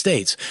United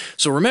States.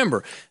 So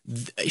remember,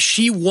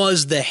 she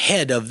was the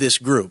head of this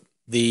group.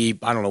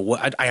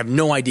 I have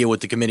no idea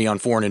what the Committee on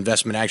Foreign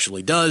Investment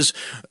actually does.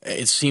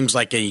 It seems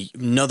like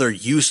another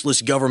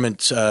useless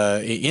government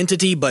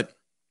entity, but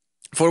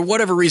for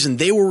whatever reason,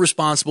 they were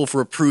responsible for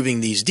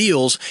approving these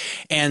deals.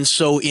 And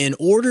so in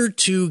order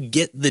to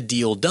get the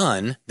deal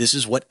done, this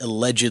is what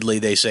allegedly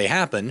they say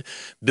happened.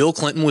 Bill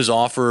Clinton was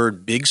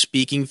offered big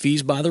speaking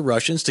fees by the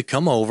Russians to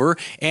come over,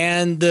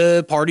 and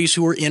the parties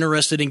who were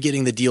interested in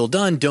getting the deal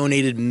done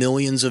donated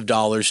millions of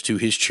dollars to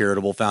his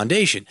charitable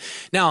foundation.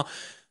 Now,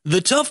 the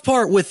tough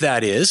part with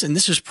that is, and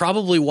this is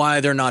probably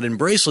why they're not in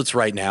bracelets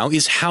right now,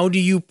 is how do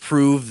you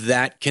prove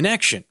that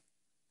connection?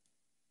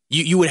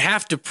 You would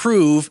have to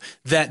prove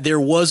that there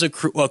was a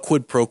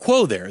quid pro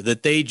quo there,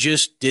 that they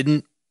just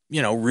didn't,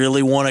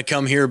 really want to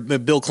come here,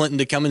 Bill Clinton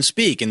to come and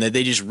speak, and that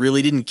they just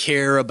really didn't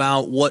care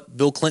about what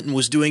Bill Clinton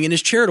was doing in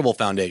his charitable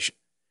foundation.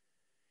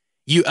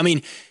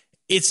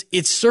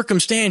 It's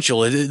circumstantial.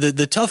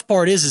 The tough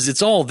part is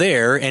it's all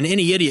there, and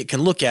any idiot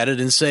can look at it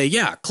and say,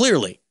 yeah,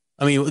 clearly.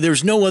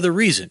 There's no other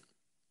reason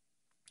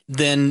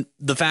than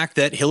the fact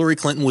that Hillary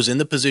Clinton was in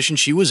the position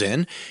she was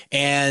in,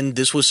 and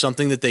this was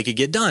something that they could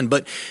get done.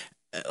 But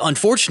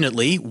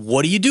unfortunately,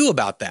 what do you do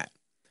about that?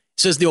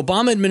 says the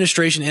Obama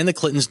administration and the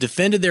Clintons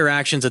defended their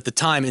actions at the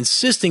time,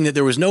 insisting that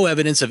there was no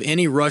evidence of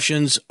any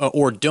Russians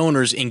or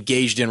donors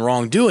engaged in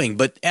wrongdoing.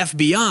 But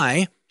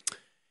FBI,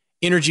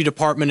 Energy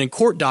Department, and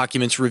court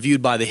documents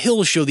reviewed by the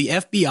Hill show the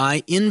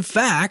FBI, in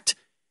fact,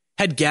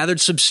 had gathered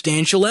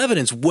substantial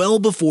evidence well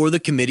before the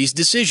committee's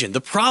decision.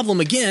 The problem,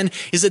 again,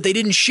 is that they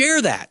didn't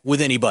share that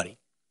with anybody.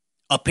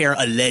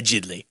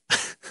 Allegedly.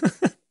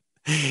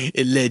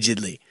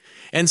 Allegedly.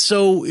 And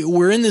so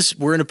we're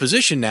in a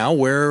position now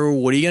where,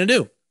 what are you going to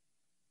do?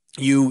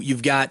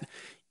 You've got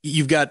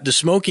the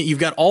smoke, you've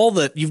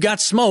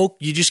got smoke,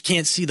 you just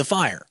can't see the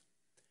fire.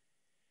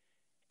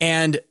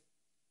 And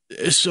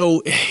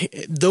so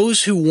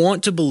those who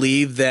want to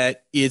believe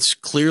that it's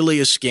clearly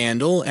a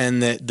scandal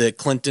and that the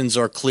Clintons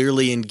are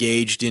clearly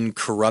engaged in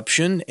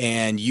corruption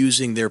and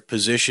using their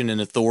position and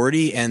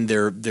authority and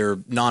their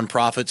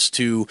nonprofits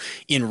to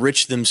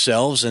enrich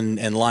themselves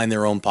and line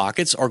their own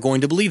pockets are going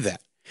to believe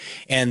that.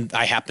 And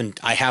I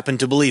happen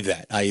to believe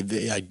that.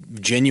 I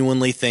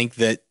genuinely think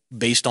that,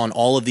 based on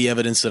all of the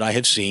evidence that I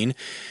have seen,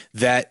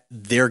 that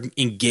they're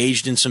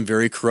engaged in some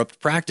very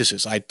corrupt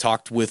practices. I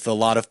talked with a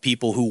lot of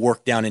people who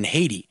work down in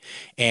Haiti,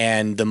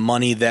 and the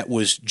money that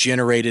was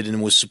generated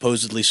and was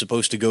supposedly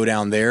supposed to go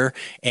down there,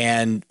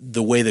 and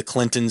the way the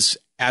Clintons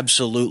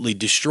absolutely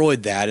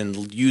destroyed that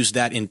and used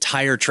that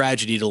entire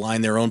tragedy to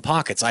line their own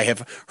pockets. I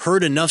have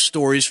heard enough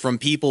stories from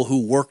people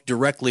who work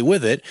directly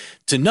with it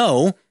to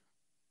know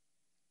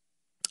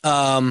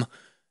enough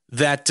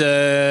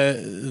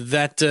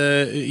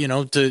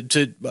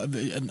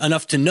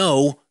to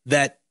know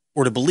that,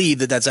 or to believe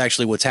that that's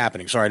actually what's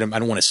happening. Sorry, I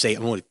don't want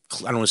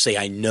to say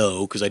I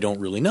know, because I don't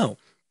really know.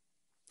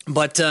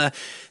 But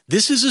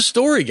this is a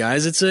story,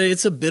 guys.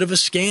 It's a bit of a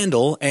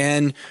scandal,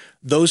 and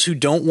those who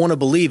don't want to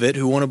believe it,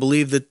 who want to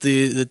believe that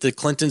the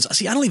Clintons,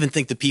 see, I don't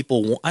think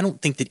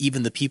that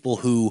even the people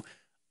who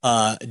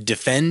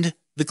defend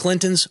the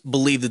Clintons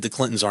believe that the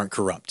Clintons aren't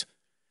corrupt.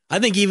 I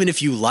think even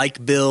if you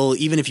like Bill,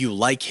 even if you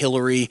like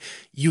Hillary,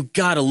 you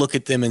got to look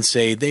at them and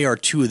say they are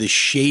two of the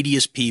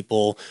shadiest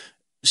people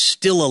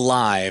still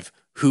alive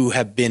who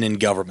have been in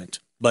government.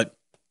 But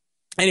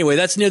anyway,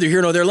 that's neither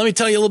here nor there. Let me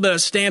tell you a little bit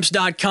about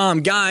Stamps.com.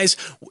 Guys,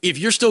 if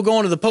you're still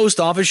going to the post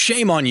office,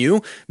 shame on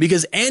you,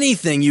 because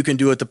anything you can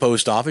do at the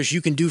post office,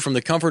 you can do from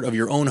the comfort of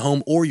your own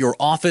home or your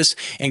office.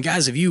 And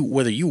guys,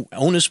 whether you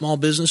own a small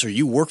business or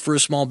you work for a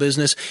small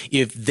business,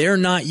 if they're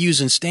not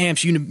using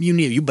stamps,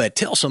 you better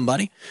tell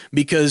somebody,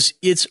 because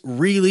it's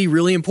really,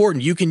 really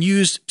important. You can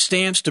use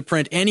stamps to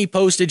print any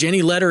postage,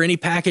 any letter, any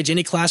package,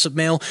 any class of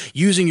mail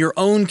using your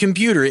own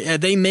computer.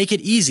 They make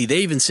it easy. They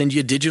even send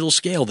you a digital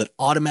scale that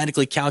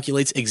automatically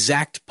calculates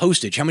exact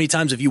postage. How many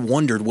times have you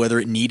wondered whether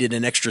it needed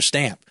an extra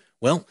stamp?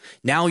 Well,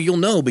 now you'll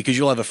know, because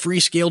you'll have a free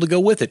scale to go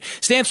with it.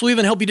 Stamps will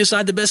even help you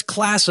decide the best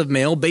class of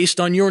mail based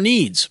on your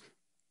needs.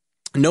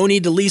 No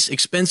need to lease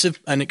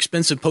an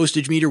expensive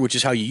postage meter, which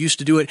is how you used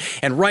to do it.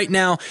 And right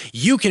now,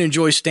 you can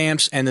enjoy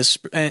Stamps and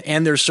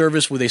their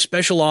service with a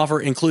special offer,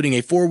 including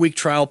a 4-week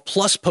trial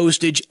plus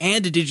postage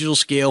and a digital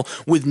scale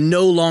with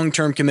no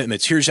long-term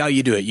commitments. Here's how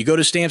you do it. You go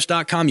to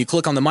Stamps.com, you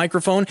click on the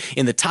microphone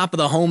in the top of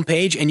the home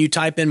page, and you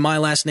type in my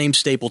last name,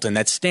 Stapleton.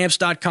 That's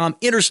Stamps.com.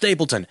 Enter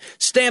Stapleton.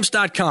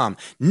 Stamps.com.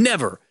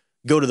 Never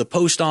go to the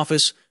post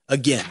office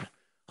again.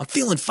 I'm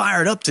feeling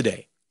fired up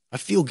today. I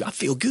feel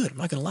good. I'm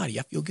not going to lie to you.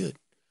 I feel good.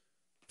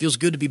 Feels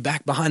good to be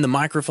back behind the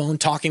microphone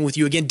talking with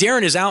you again.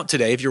 Darren is out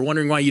today. If you're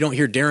wondering why you don't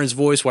hear Darren's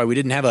voice, why we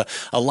didn't have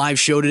a live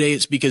show today,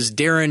 it's because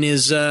Darren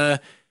is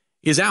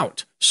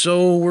out.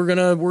 So we're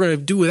gonna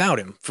do without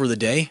him for the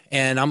day,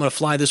 and I'm gonna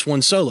fly this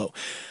one solo.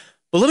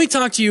 But let me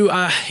talk to you.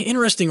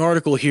 Interesting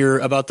article here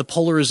about the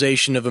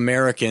polarization of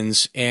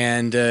Americans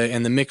and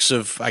the mix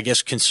of, I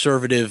guess,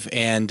 conservative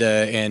and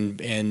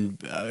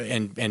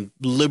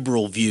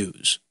liberal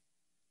views.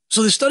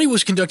 So the study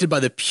was conducted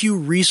by the Pew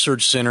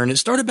Research Center, and it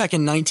started back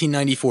in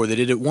 1994. They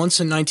did it once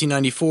in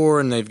 1994,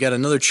 and they've got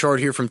another chart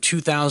here from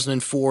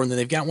 2004, and then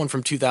they've got one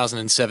from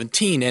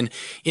 2017. And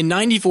in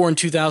 94 and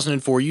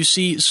 2004, you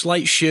see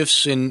slight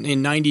shifts.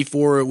 In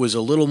 94, it was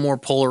a little more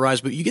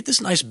polarized, but you get this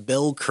nice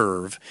bell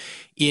curve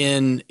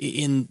in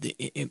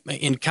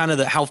kind of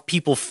how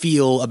people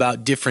feel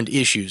about different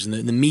issues, and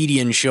the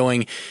median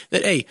showing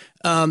that, hey,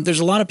 there's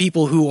a lot of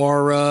people who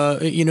are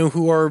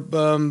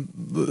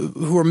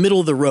middle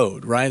of the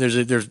road, right?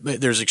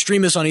 There's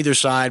extremists on either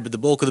side, but the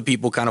bulk of the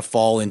people kind of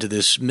fall into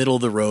this middle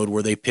of the road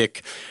where they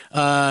pick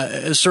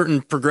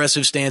certain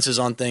progressive stances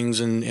on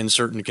things and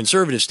certain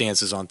conservative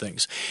stances on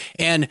things,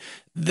 and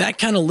that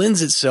kind of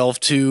lends itself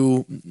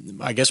to,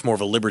 I guess, more of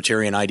a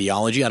libertarian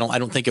ideology. I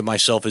don't think of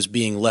myself as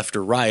being left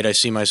or right. I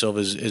see myself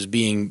as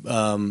being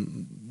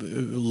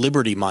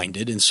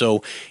liberty-minded, and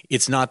so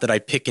it's not that I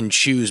pick and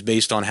choose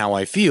based on how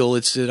I feel.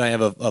 It's that I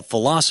have a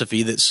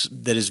philosophy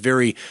that is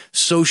very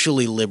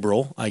socially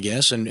liberal, I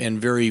guess,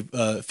 and very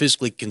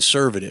fiscally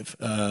conservative.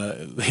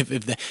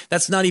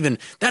 That's not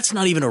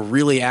even a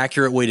really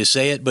accurate way to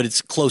say it, but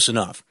it's close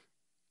enough.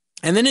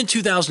 And then in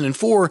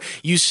 2004,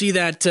 you see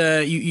that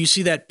you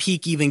see that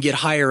peak even get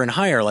higher and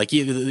higher. Like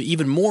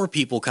even more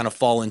people kind of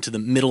fall into the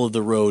middle of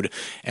the road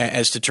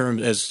as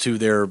to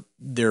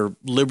their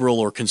liberal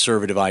or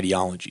conservative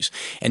ideologies.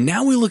 And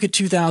now we look at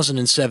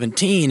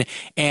 2017,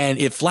 and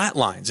it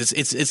flatlines.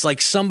 It's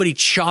like somebody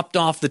chopped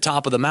off the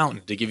top of the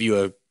mountain, to give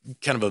you a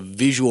kind of a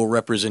visual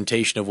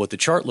representation of what the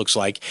chart looks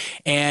like.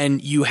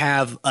 And you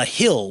have a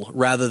hill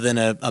rather than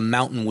a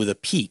mountain with a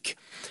peak.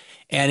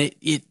 And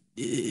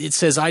it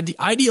says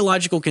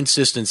ideological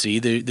consistency,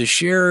 the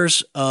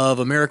shares of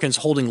Americans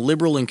holding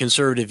liberal and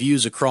conservative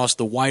views across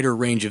the wider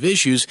range of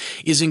issues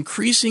is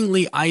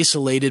increasingly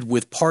isolated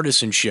with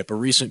partisanship, a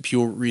recent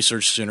Pew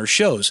Research Center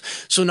shows.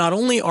 So not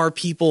only are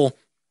people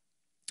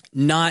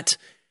not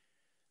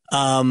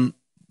as,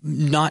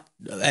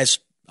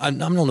 I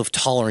don't know if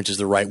tolerant is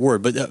the right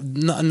word, but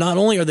not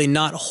only are they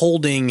not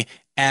holding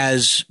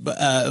as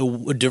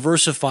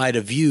diversified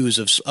of views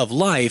of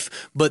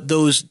life, but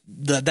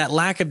that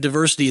lack of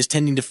diversity is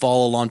tending to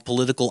fall along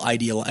political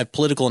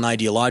and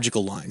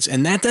ideological lines.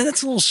 And that's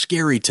a little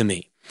scary to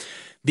me,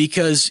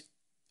 because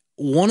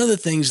one of the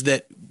things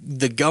that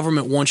the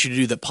government wants you to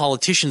do, that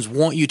politicians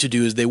want you to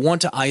do, is they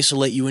want to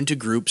isolate you into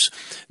groups.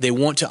 They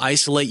want to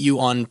isolate you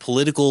on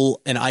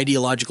political and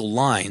ideological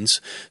lines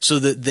so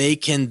that they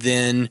can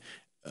then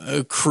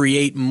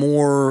create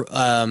more,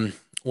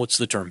 what's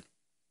the term?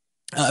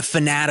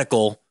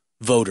 Fanatical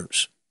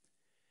voters.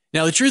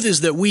 Now, the truth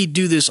is that we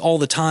do this all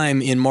the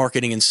time in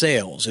marketing and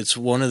sales. It's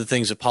one of the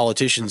things that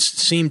politicians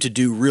seem to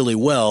do really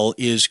well,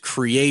 is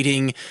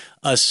creating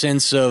a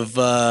sense of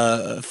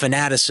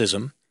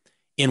fanaticism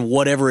in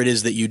whatever it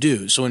is that you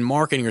do. So in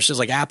marketing or sales,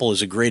 like Apple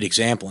is a great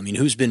example. I mean,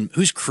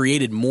 who's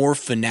created more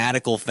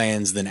fanatical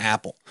fans than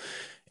Apple?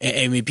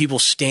 I mean, people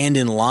stand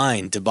in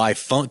line to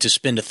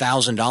spend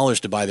 $1,000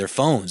 to buy their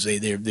phones.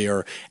 They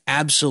are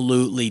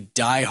absolutely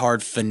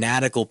diehard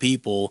fanatical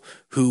people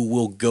who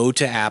will go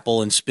to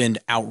Apple and spend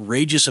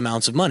outrageous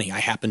amounts of money. I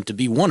happen to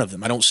be one of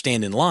them. I don't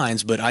stand in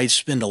lines, but I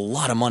spend a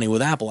lot of money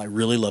with Apple. I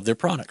really love their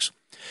products.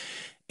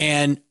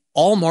 And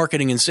all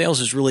marketing and sales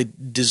is really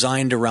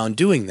designed around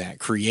doing that,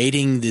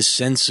 creating this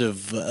sense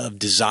of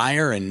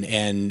desire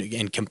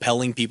and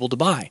compelling people to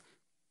buy.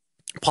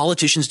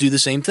 Politicians do the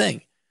same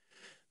thing.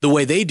 The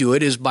way they do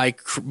it is by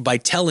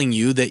telling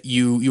you that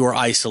you are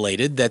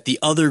isolated, that the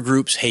other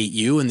groups hate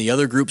you, and the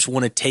other groups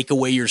want to take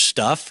away your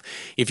stuff.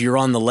 If you're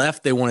on the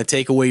left, they want to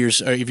take away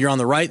if you're on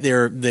the right,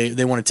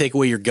 they want to take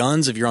away your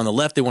guns. If you're on the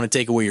left, they want to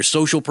take away your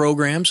social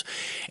programs,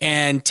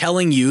 and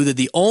telling you that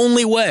the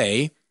only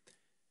way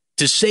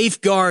to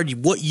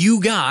safeguard what you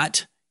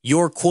got,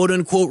 your quote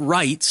unquote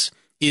rights,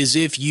 is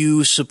if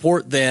you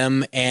support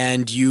them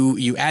and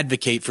you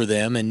advocate for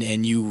them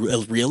and you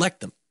reelect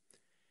them.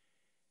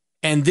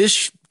 And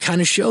this kind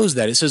of shows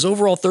that. It says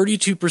overall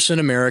 32%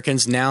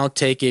 Americans now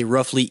take a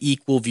roughly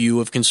equal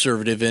view of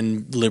conservative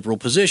and liberal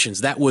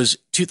positions. That was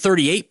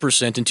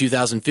 38% in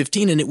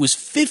 2015, and it was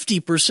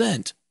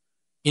 50%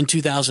 in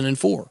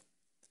 2004.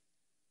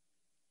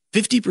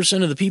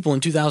 50% of the people in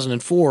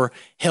 2004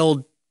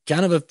 held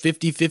kind of a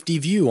 50-50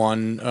 view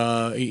on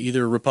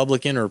either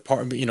Republican or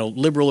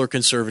liberal or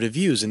conservative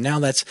views, and now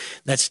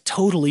that's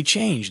totally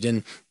changed.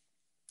 And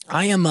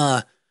I am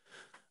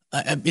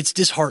it's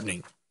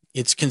disheartening.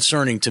 It's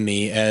concerning to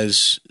me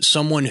as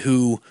someone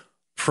who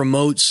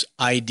promotes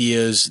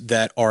ideas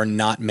that are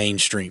not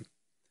mainstream.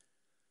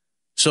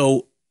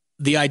 So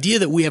the idea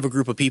that we have a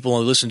group of people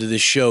who listen to this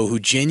show who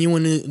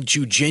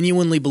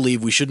genuinely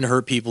believe we shouldn't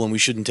hurt people and we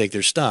shouldn't take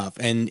their stuff,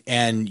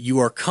 and you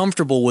are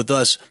comfortable with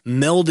us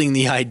melding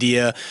the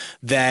idea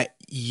that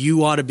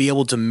you ought to be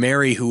able to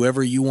marry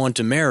whoever you want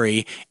to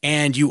marry,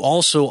 and you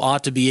also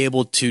ought to be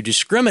able to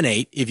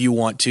discriminate if you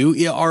want to,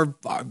 are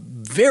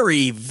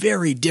very,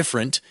 very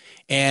different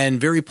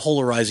and very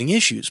polarizing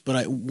issues.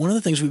 But one of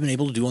the things we've been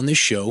able to do on this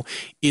show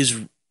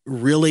is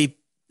really,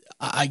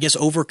 I guess,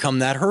 overcome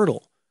that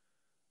hurdle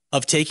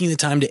of taking the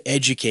time to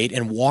educate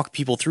and walk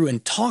people through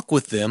and talk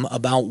with them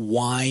about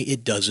why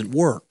it doesn't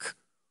work,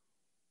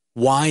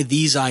 why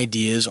these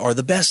ideas are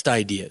the best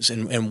ideas,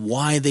 and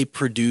why they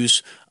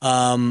produce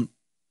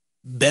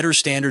better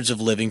standards of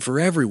living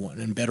for everyone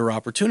and better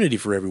opportunity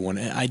for everyone.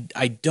 And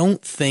I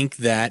don't think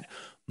that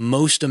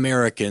most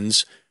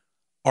Americans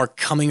are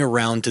coming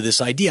around to this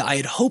idea. I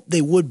had hoped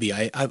they would be.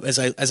 As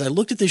I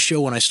looked at this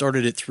show when I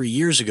started it 3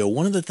 years ago,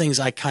 one of the things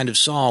I kind of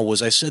saw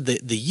was, I said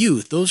that the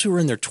youth, those who are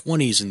in their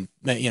 20s and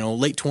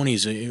late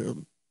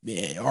 20s,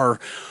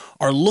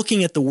 are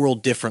looking at the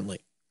world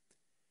differently.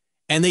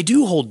 And they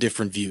do hold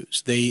different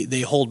views.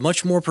 They hold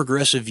much more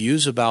progressive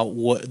views about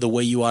the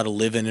way you ought to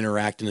live and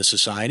interact in a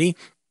society.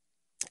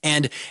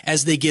 And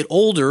as they get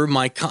older,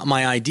 my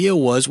idea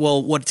was,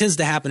 well, what tends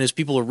to happen is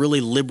people are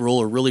really liberal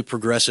or really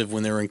progressive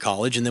when they're in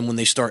college, and then when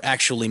they start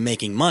actually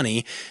making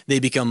money, they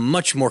become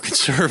much more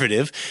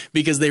conservative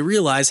because they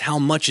realize how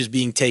much is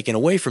being taken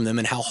away from them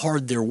and how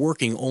hard they're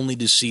working only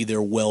to see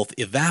their wealth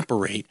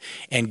evaporate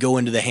and go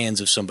into the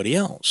hands of somebody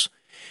else.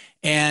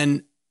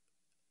 And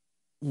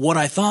what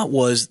I thought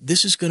was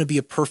this is going to be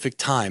a perfect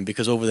time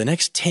because over the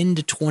next 10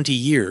 to 20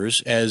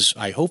 years, as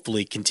I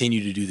hopefully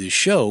continue to do this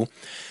show,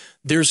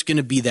 there's going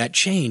to be that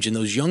change, and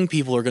those young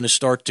people are going to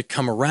start to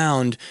come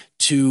around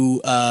to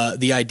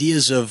the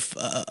ideas of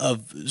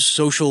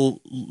socially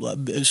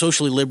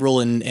liberal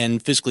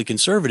and fiscally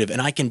conservative,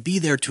 and I can be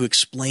there to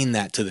explain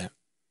that to them.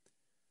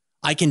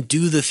 I can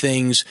do the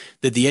things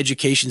that the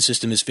education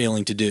system is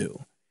failing to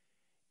do.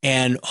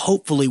 And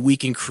hopefully we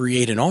can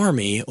create an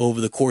army over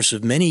the course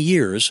of many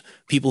years,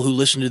 people who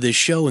listen to this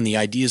show and the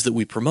ideas that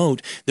we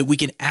promote, that we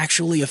can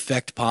actually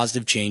affect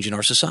positive change in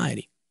our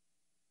society.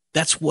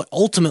 That's what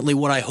ultimately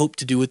what I hope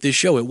to do with this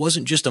show. It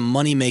wasn't just a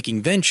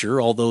money-making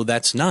venture, although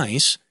that's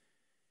nice.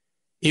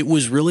 It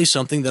was really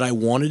something that I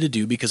wanted to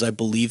do because I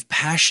believe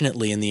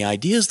passionately in the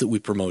ideas that we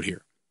promote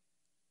here.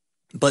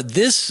 But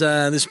this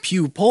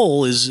Pew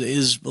poll is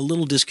a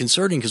little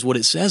disconcerting because what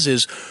it says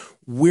is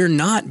we're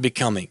not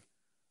becoming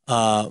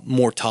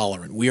more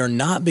tolerant. We are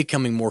not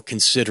becoming more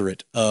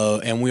considerate,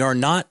 and we are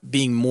not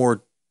being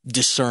more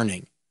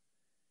discerning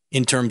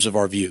in terms of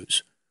our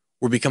views.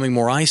 We're becoming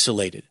more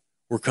isolated.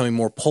 We're becoming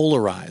more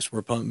polarized.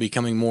 We're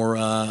becoming more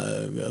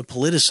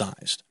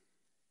politicized.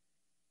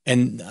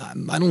 And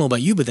I don't know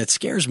about you, but that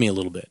scares me a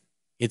little bit.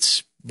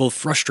 It's both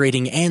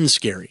frustrating and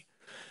scary.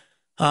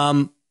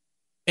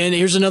 And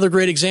here's another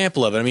great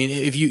example of it. I mean,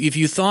 if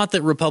you thought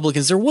that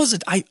Republicans,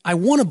 I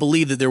want to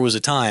believe that there was a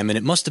time, and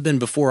it must have been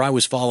before I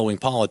was following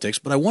politics,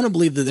 but I want to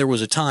believe that there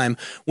was a time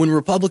when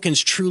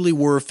Republicans truly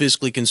were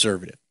fiscally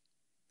conservative.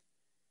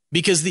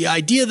 Because the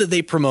idea that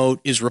they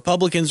promote is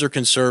Republicans are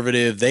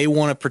conservative. They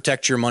want to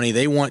protect your money.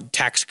 They want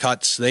tax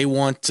cuts. They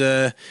want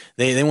they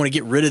want to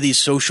get rid of these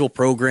social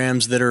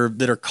programs that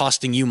are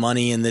costing you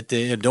money and that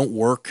they don't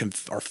work and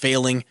are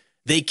failing.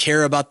 They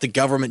care about the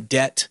government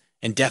debt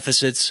and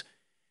deficits.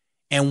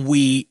 And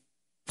we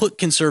put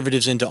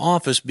conservatives into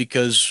office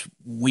because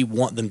we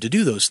want them to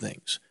do those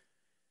things.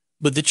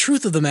 But the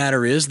truth of the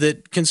matter is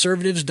that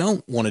conservatives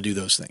don't want to do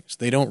those things.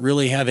 They don't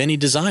really have any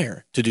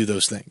desire to do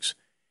those things.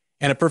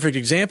 And a perfect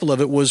example of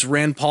it was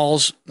Rand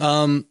Paul's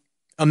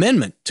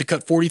amendment to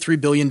cut $43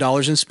 billion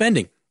in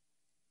spending.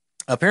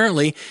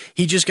 Apparently,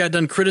 he just got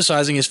done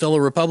criticizing his fellow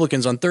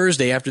Republicans on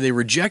Thursday after they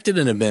rejected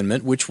an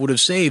amendment which would have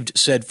saved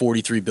said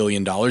 $43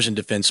 billion in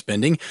defense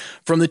spending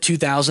from the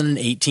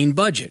 2018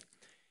 budget.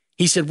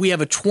 He said, "We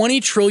have a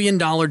 $20 trillion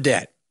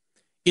debt.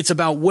 It's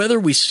about whether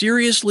we're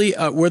serious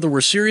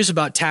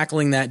about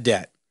tackling that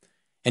debt."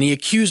 And he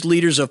accused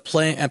leaders of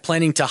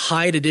planning to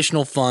hide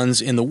additional funds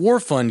in the war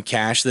fund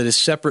cash that is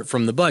separate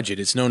from the budget.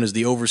 It's known as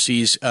the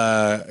overseas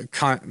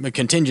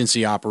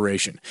contingency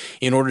operation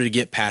in order to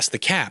get past the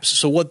caps.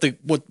 So what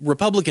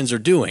Republicans are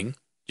doing,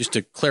 just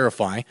to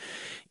clarify,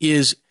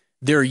 is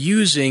they're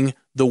using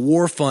the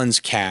war funds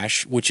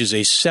cash, which is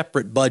a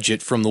separate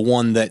budget from the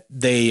one that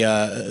they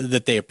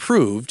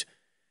approved,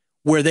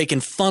 where they can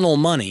funnel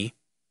money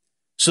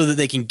so that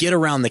they can get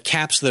around the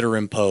caps that are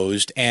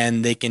imposed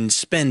and they can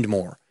spend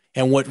more.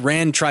 And what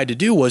Rand tried to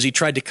do was he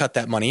tried to cut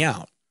that money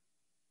out.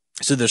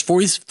 So there's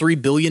 $43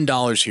 billion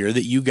here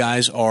that you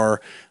guys are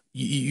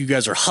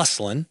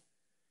hustling,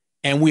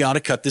 and we ought to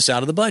cut this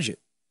out of the budget.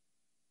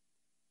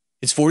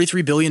 It's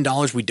 $43 billion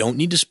we don't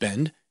need to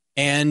spend,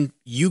 and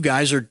you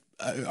guys are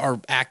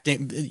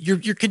acting.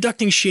 You're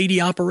conducting shady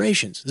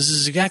operations. This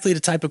is exactly the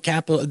type of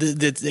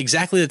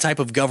exactly the type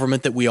of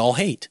government that we all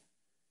hate.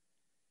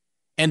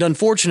 And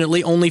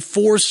unfortunately, only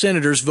 4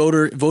 senators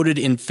voted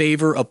in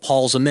favor of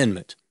Paul's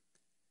amendment.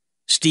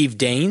 Steve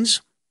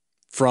Daines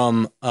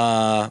from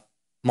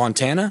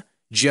Montana,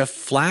 Jeff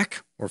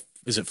Flake, or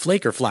is it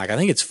Flake or Flack? I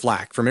think it's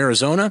Flack from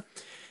Arizona,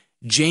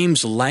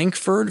 James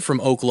Lankford from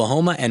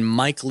Oklahoma, and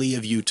Mike Lee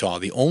of Utah,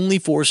 the only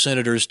 4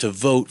 senators to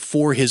vote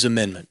for his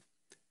amendment.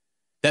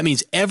 That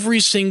means every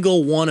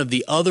single one of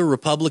the other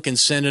Republican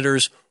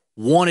senators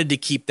wanted to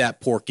keep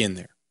that pork in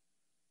there.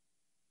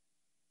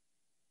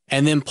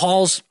 And then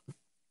Paul's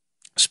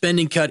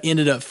spending cut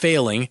ended up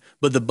failing,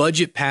 but the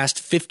budget passed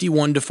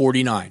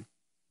 51-49.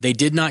 They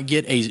did not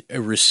get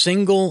a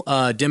single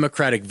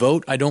Democratic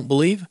vote, I don't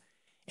believe,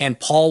 and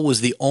Paul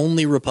was the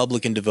only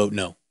Republican to vote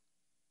no.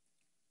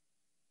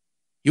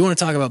 You want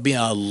to talk about being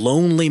a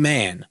lonely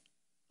man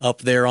up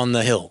there on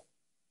the hill.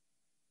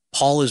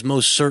 Paul is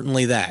most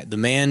certainly that. The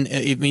man,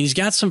 I mean, he's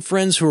got some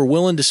friends who are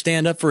willing to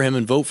stand up for him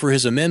and vote for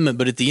his amendment,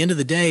 but at the end of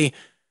the day,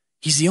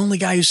 he's the only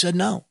guy who said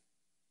no.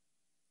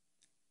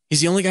 He's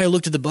the only guy who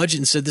looked at the budget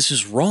and said, this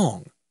is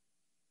wrong.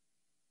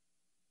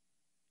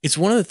 It's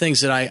one of the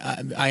things that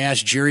I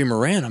asked Jerry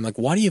Moran. I'm like,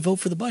 why do you vote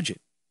for the budget?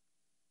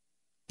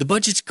 The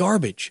budget's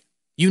garbage.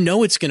 You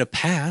know it's going to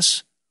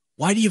pass.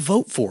 Why do you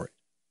vote for it?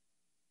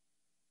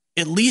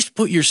 At least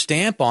put your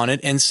stamp on it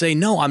and say,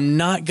 no, I'm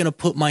not going to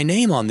put my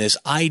name on this.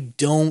 I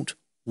don't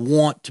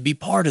want to be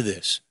part of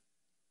this.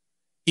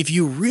 If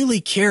you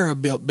really care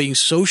about being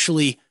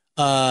fiscally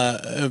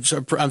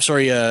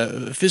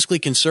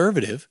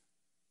conservative,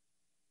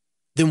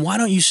 then why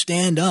don't you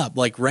stand up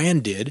like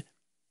Rand did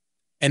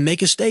and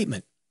make a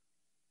statement?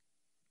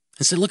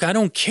 And said, look, I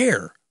don't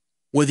care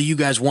whether you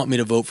guys want me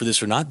to vote for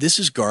this or not. This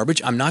is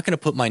garbage. I'm not going to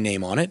put my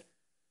name on it.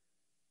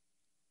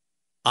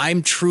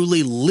 I'm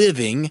truly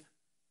living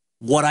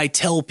what I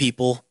tell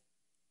people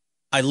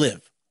I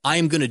live. I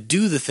am going to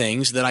do the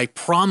things that I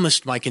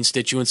promised my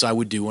constituents I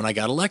would do when I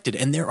got elected.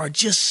 And there are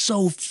just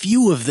so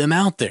few of them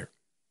out there.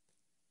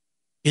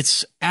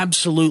 It's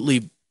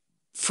absolutely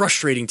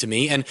frustrating to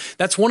me. And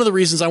that's one of the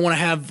reasons I want to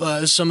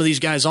have some of these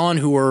guys on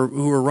who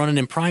are running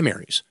in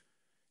primaries.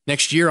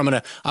 Next year,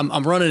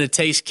 I'm running a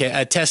test case.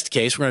 We're going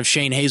to have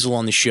Shane Hazel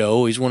on the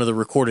show. He's one of the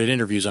recorded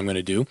interviews I'm going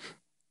to do.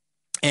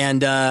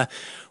 And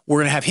we're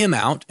going to have him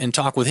out and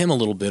talk with him a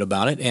little bit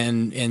about it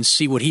and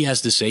see what he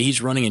has to say.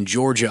 He's running in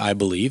Georgia, I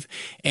believe.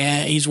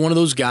 And he's one of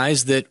those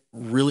guys that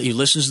really he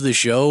listens to the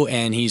show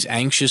and he's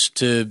anxious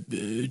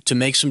to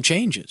make some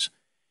changes.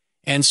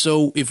 And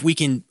so if we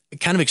can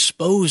kind of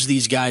expose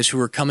these guys who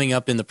are coming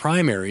up in the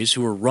primaries,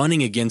 who are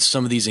running against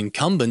some of these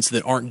incumbents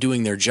that aren't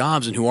doing their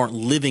jobs and who aren't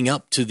living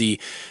up to the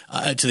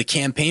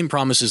campaign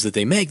promises that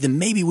they make, then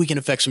maybe we can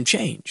affect some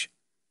change.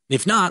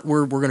 If not,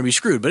 we're going to be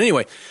screwed. But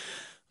anyway,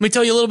 let me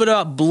tell you a little bit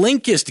about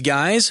Blinkist,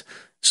 guys.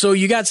 So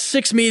you got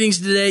 6 meetings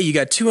today. You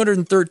got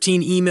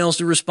 213 emails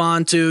to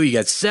respond to. You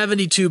got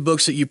 72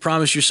 books that you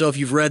promised yourself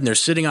you've read, and they're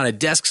sitting on a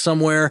desk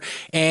somewhere,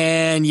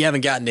 and you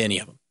haven't gotten to any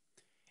of them.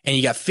 And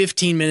you got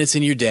 15 minutes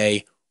in your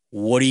day.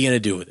 What are you going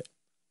to do with it?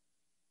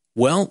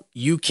 Well,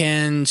 you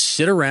can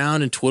sit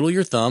around and twiddle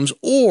your thumbs,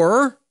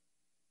 or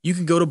you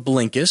can go to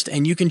Blinkist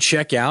and you can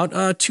check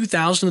out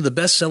 2,000 of the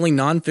best-selling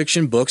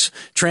nonfiction books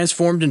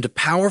transformed into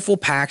powerful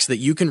packs that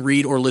you can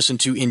read or listen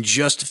to in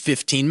just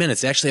 15 minutes.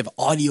 They actually have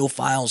audio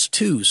files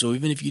too, so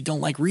even if you don't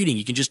like reading,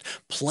 you can just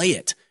play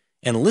it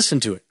and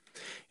listen to it.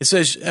 It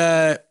says,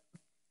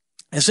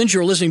 and since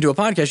you're listening to a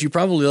podcast, you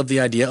probably love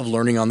the idea of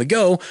learning on the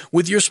go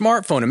with your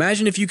smartphone.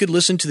 Imagine if you could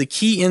listen to the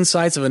key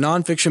insights of a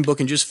nonfiction book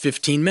in just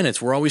 15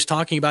 minutes. We're always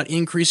talking about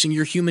increasing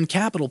your human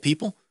capital,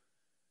 people.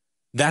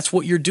 That's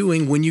what you're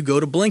doing when you go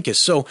to Blinkist.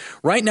 So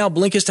right now,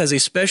 Blinkist has a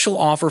special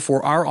offer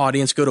for our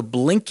audience. Go to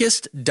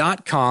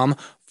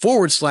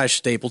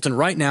Blinkist.com/Stapleton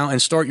right now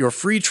and start your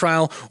free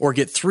trial or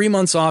get 3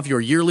 months off your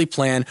yearly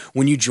plan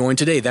when you join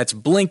today. That's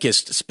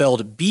Blinkist,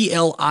 spelled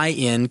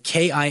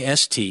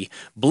Blinkist,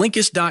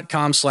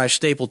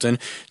 Blinkist.com/Stapleton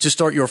to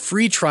start your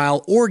free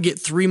trial or get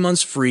 3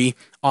 months free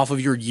off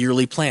of your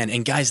yearly plan.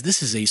 And guys,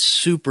 this is a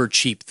super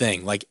cheap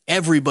thing. Like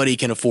everybody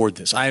can afford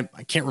this. I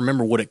can't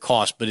remember what it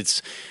cost, but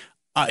it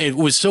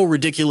was so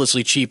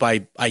ridiculously cheap.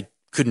 I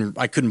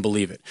couldn't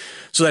believe it.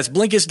 So that's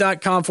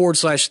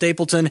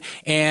Blinkist.com/Stapleton.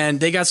 And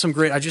they got some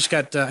great, I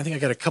think I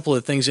got a couple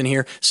of things in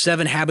here.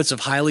 7 Habits of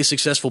Highly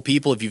Successful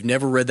People. If you've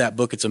never read that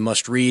book, it's a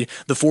must read.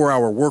 The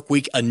 4-Hour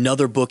Workweek,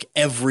 another book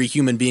every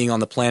human being on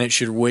the planet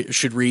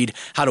should read.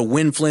 How to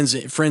Win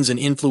Friends and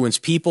Influence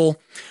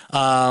People.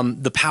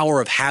 The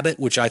Power of Habit,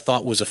 which I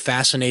thought was a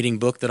fascinating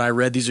book that I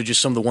read. These are just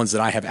some of the ones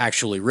that I have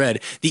actually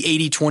read. The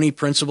 80-20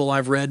 Principle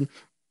I've read.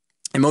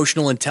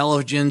 Emotional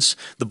Intelligence,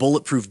 The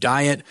Bulletproof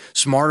Diet,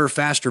 Smarter,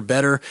 Faster,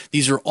 Better.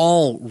 These are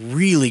all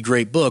really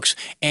great books,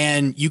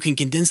 and you can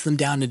condense them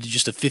down into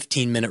just a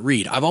 15-minute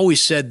read. I've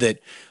always said that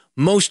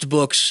most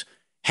books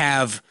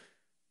have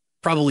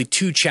probably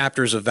 2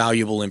 chapters of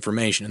valuable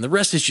information, and the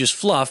rest is just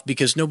fluff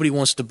because nobody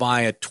wants to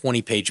buy a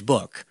 20-page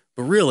book.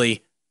 But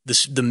really,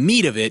 the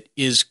meat of it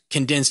is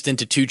condensed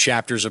into 2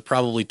 chapters of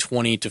probably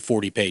 20 to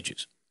 40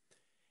 pages.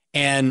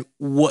 And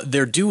what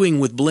they're doing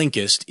with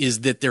Blinkist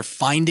is that they're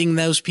finding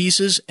those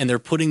pieces and they're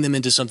putting them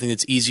into something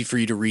that's easy for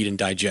you to read and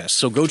digest.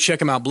 So go check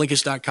them out,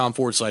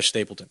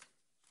 Blinkist.com/Stapleton.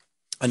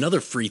 Another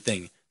free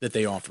thing that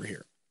they offer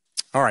here.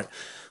 All right.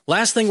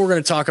 Last thing we're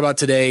going to talk about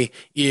today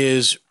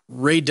is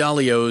Ray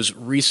Dalio's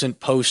recent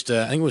post,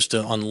 I think it was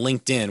on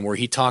LinkedIn, where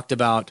he talked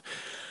about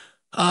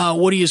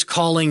what he is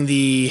calling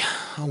the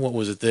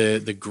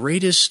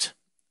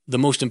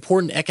most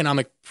important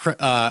economic,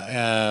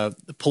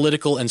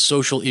 political, and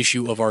social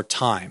issue of our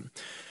time.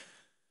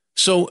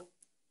 So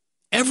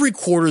every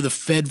quarter, the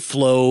Fed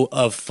flow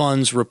of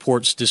funds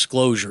reports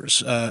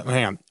disclosures.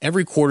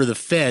 Every quarter, the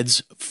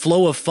Fed's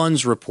flow of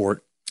funds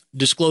report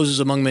discloses,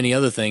 among many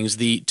other things,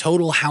 the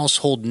total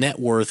household net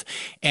worth.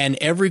 And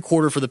every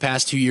quarter for the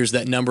past 2 years,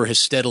 that number has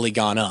steadily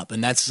gone up.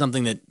 And that's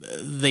something that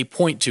they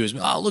point to as,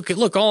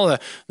 look, all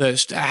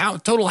the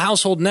total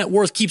household net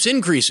worth keeps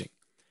increasing.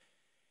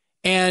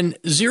 And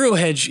Zero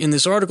Hedge in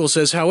this article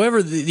says,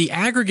 however, the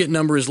aggregate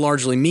number is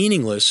largely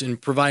meaningless in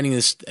providing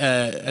this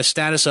a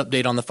status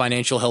update on the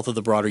financial health of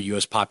the broader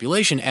U.S.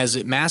 population, as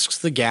it masks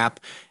the gap,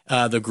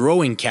 the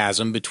growing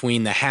chasm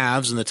between the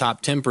haves in the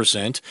top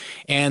 10%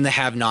 and the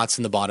have-nots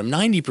in the bottom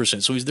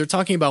 90%. So they're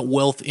talking about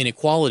wealth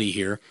inequality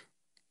here.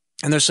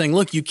 And they're saying,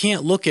 look, you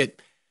can't look at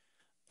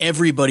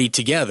everybody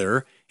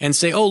together and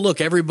say, oh,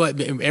 look,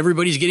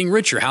 everybody's getting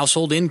richer.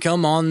 Household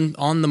income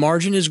on the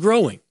margin is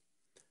growing.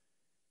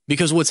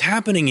 Because what's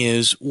happening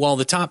is, while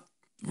the top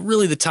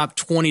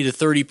 20 to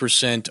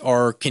 30%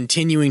 are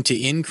continuing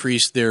to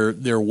increase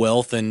their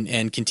wealth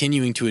and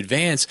continuing to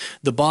advance,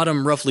 the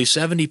bottom roughly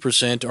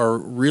 70% are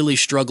really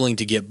struggling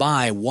to get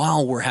by,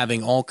 while we're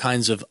having all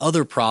kinds of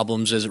other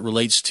problems as it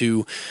relates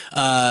to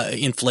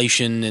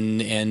inflation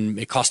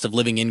and cost of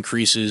living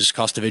increases,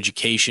 cost of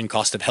education,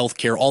 cost of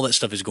healthcare. All that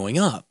stuff is going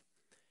up.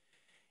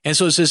 And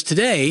so it says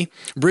today,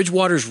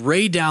 Bridgewater's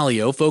Ray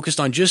Dalio focused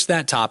on just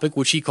that topic,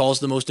 which he calls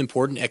the most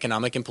important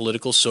economic and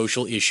political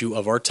social issue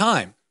of our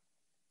time.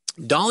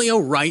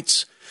 Dalio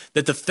writes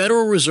that the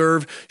Federal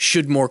Reserve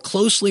should more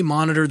closely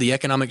monitor the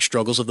economic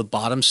struggles of the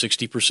bottom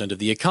 60% of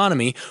the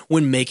economy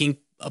when making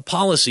a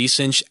policy,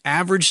 since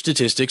average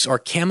statistics are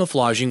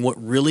camouflaging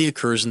what really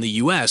occurs in the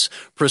U.S.,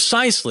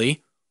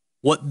 precisely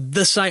what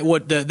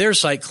their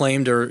site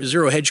claimed, or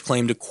Zero Hedge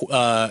claimed,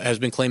 has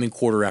been claiming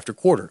quarter after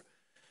quarter.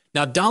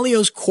 Now,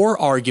 Dalio's core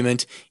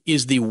argument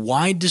is the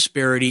wide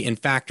disparity in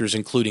factors,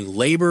 including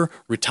labor,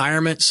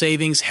 retirement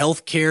savings,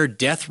 healthcare,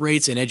 death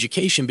rates, and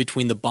education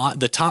between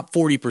the top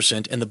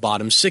 40% and the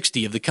bottom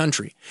 60 of the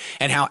country,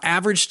 and how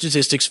average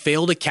statistics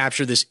fail to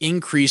capture this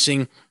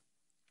increasing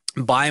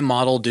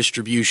bimodal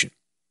distribution.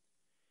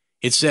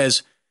 It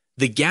says,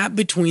 the gap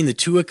between the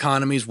two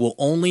economies will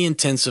only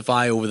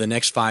intensify over the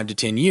next 5 to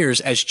 10 years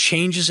as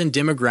changes in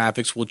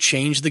demographics will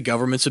change the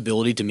government's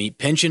ability to meet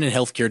pension and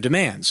healthcare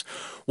demands,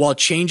 while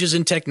changes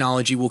in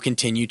technology will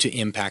continue to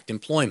impact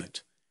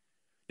employment.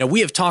 Now, we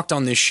have talked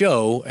on this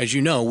show, as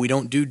you know, we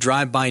don't do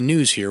drive-by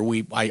news here.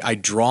 I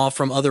draw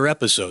from other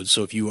episodes,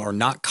 so if you are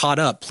not caught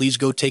up, please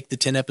go take the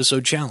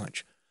 10-episode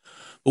challenge.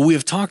 But we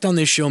have talked on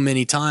this show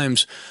many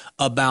times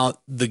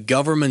about the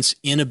government's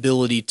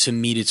inability to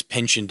meet its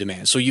pension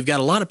demands. So you've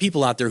got a lot of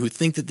people out there who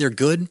think that they're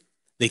good.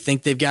 They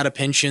think they've got a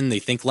pension. They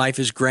think life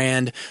is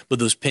grand, but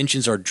those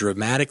pensions are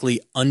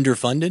dramatically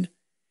underfunded,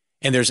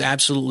 and there's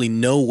absolutely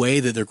no way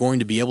that they're going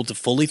to be able to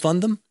fully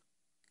fund them.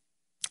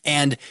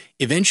 And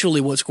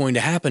eventually what's going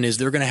to happen is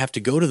they're going to have to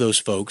go to those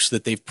folks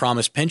that they've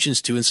promised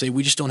pensions to and say,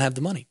 we just don't have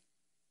the money.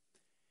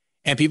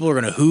 And people are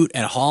going to hoot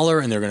and holler,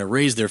 and they're going to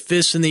raise their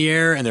fists in the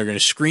air, and they're going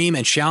to scream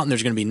and shout, and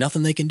there's going to be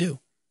nothing they can do.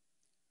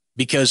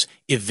 Because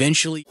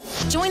eventually...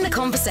 Join the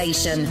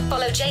conversation.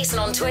 Follow Jason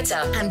on Twitter.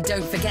 And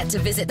don't forget to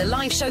visit the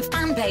live show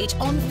fan page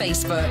on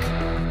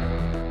Facebook.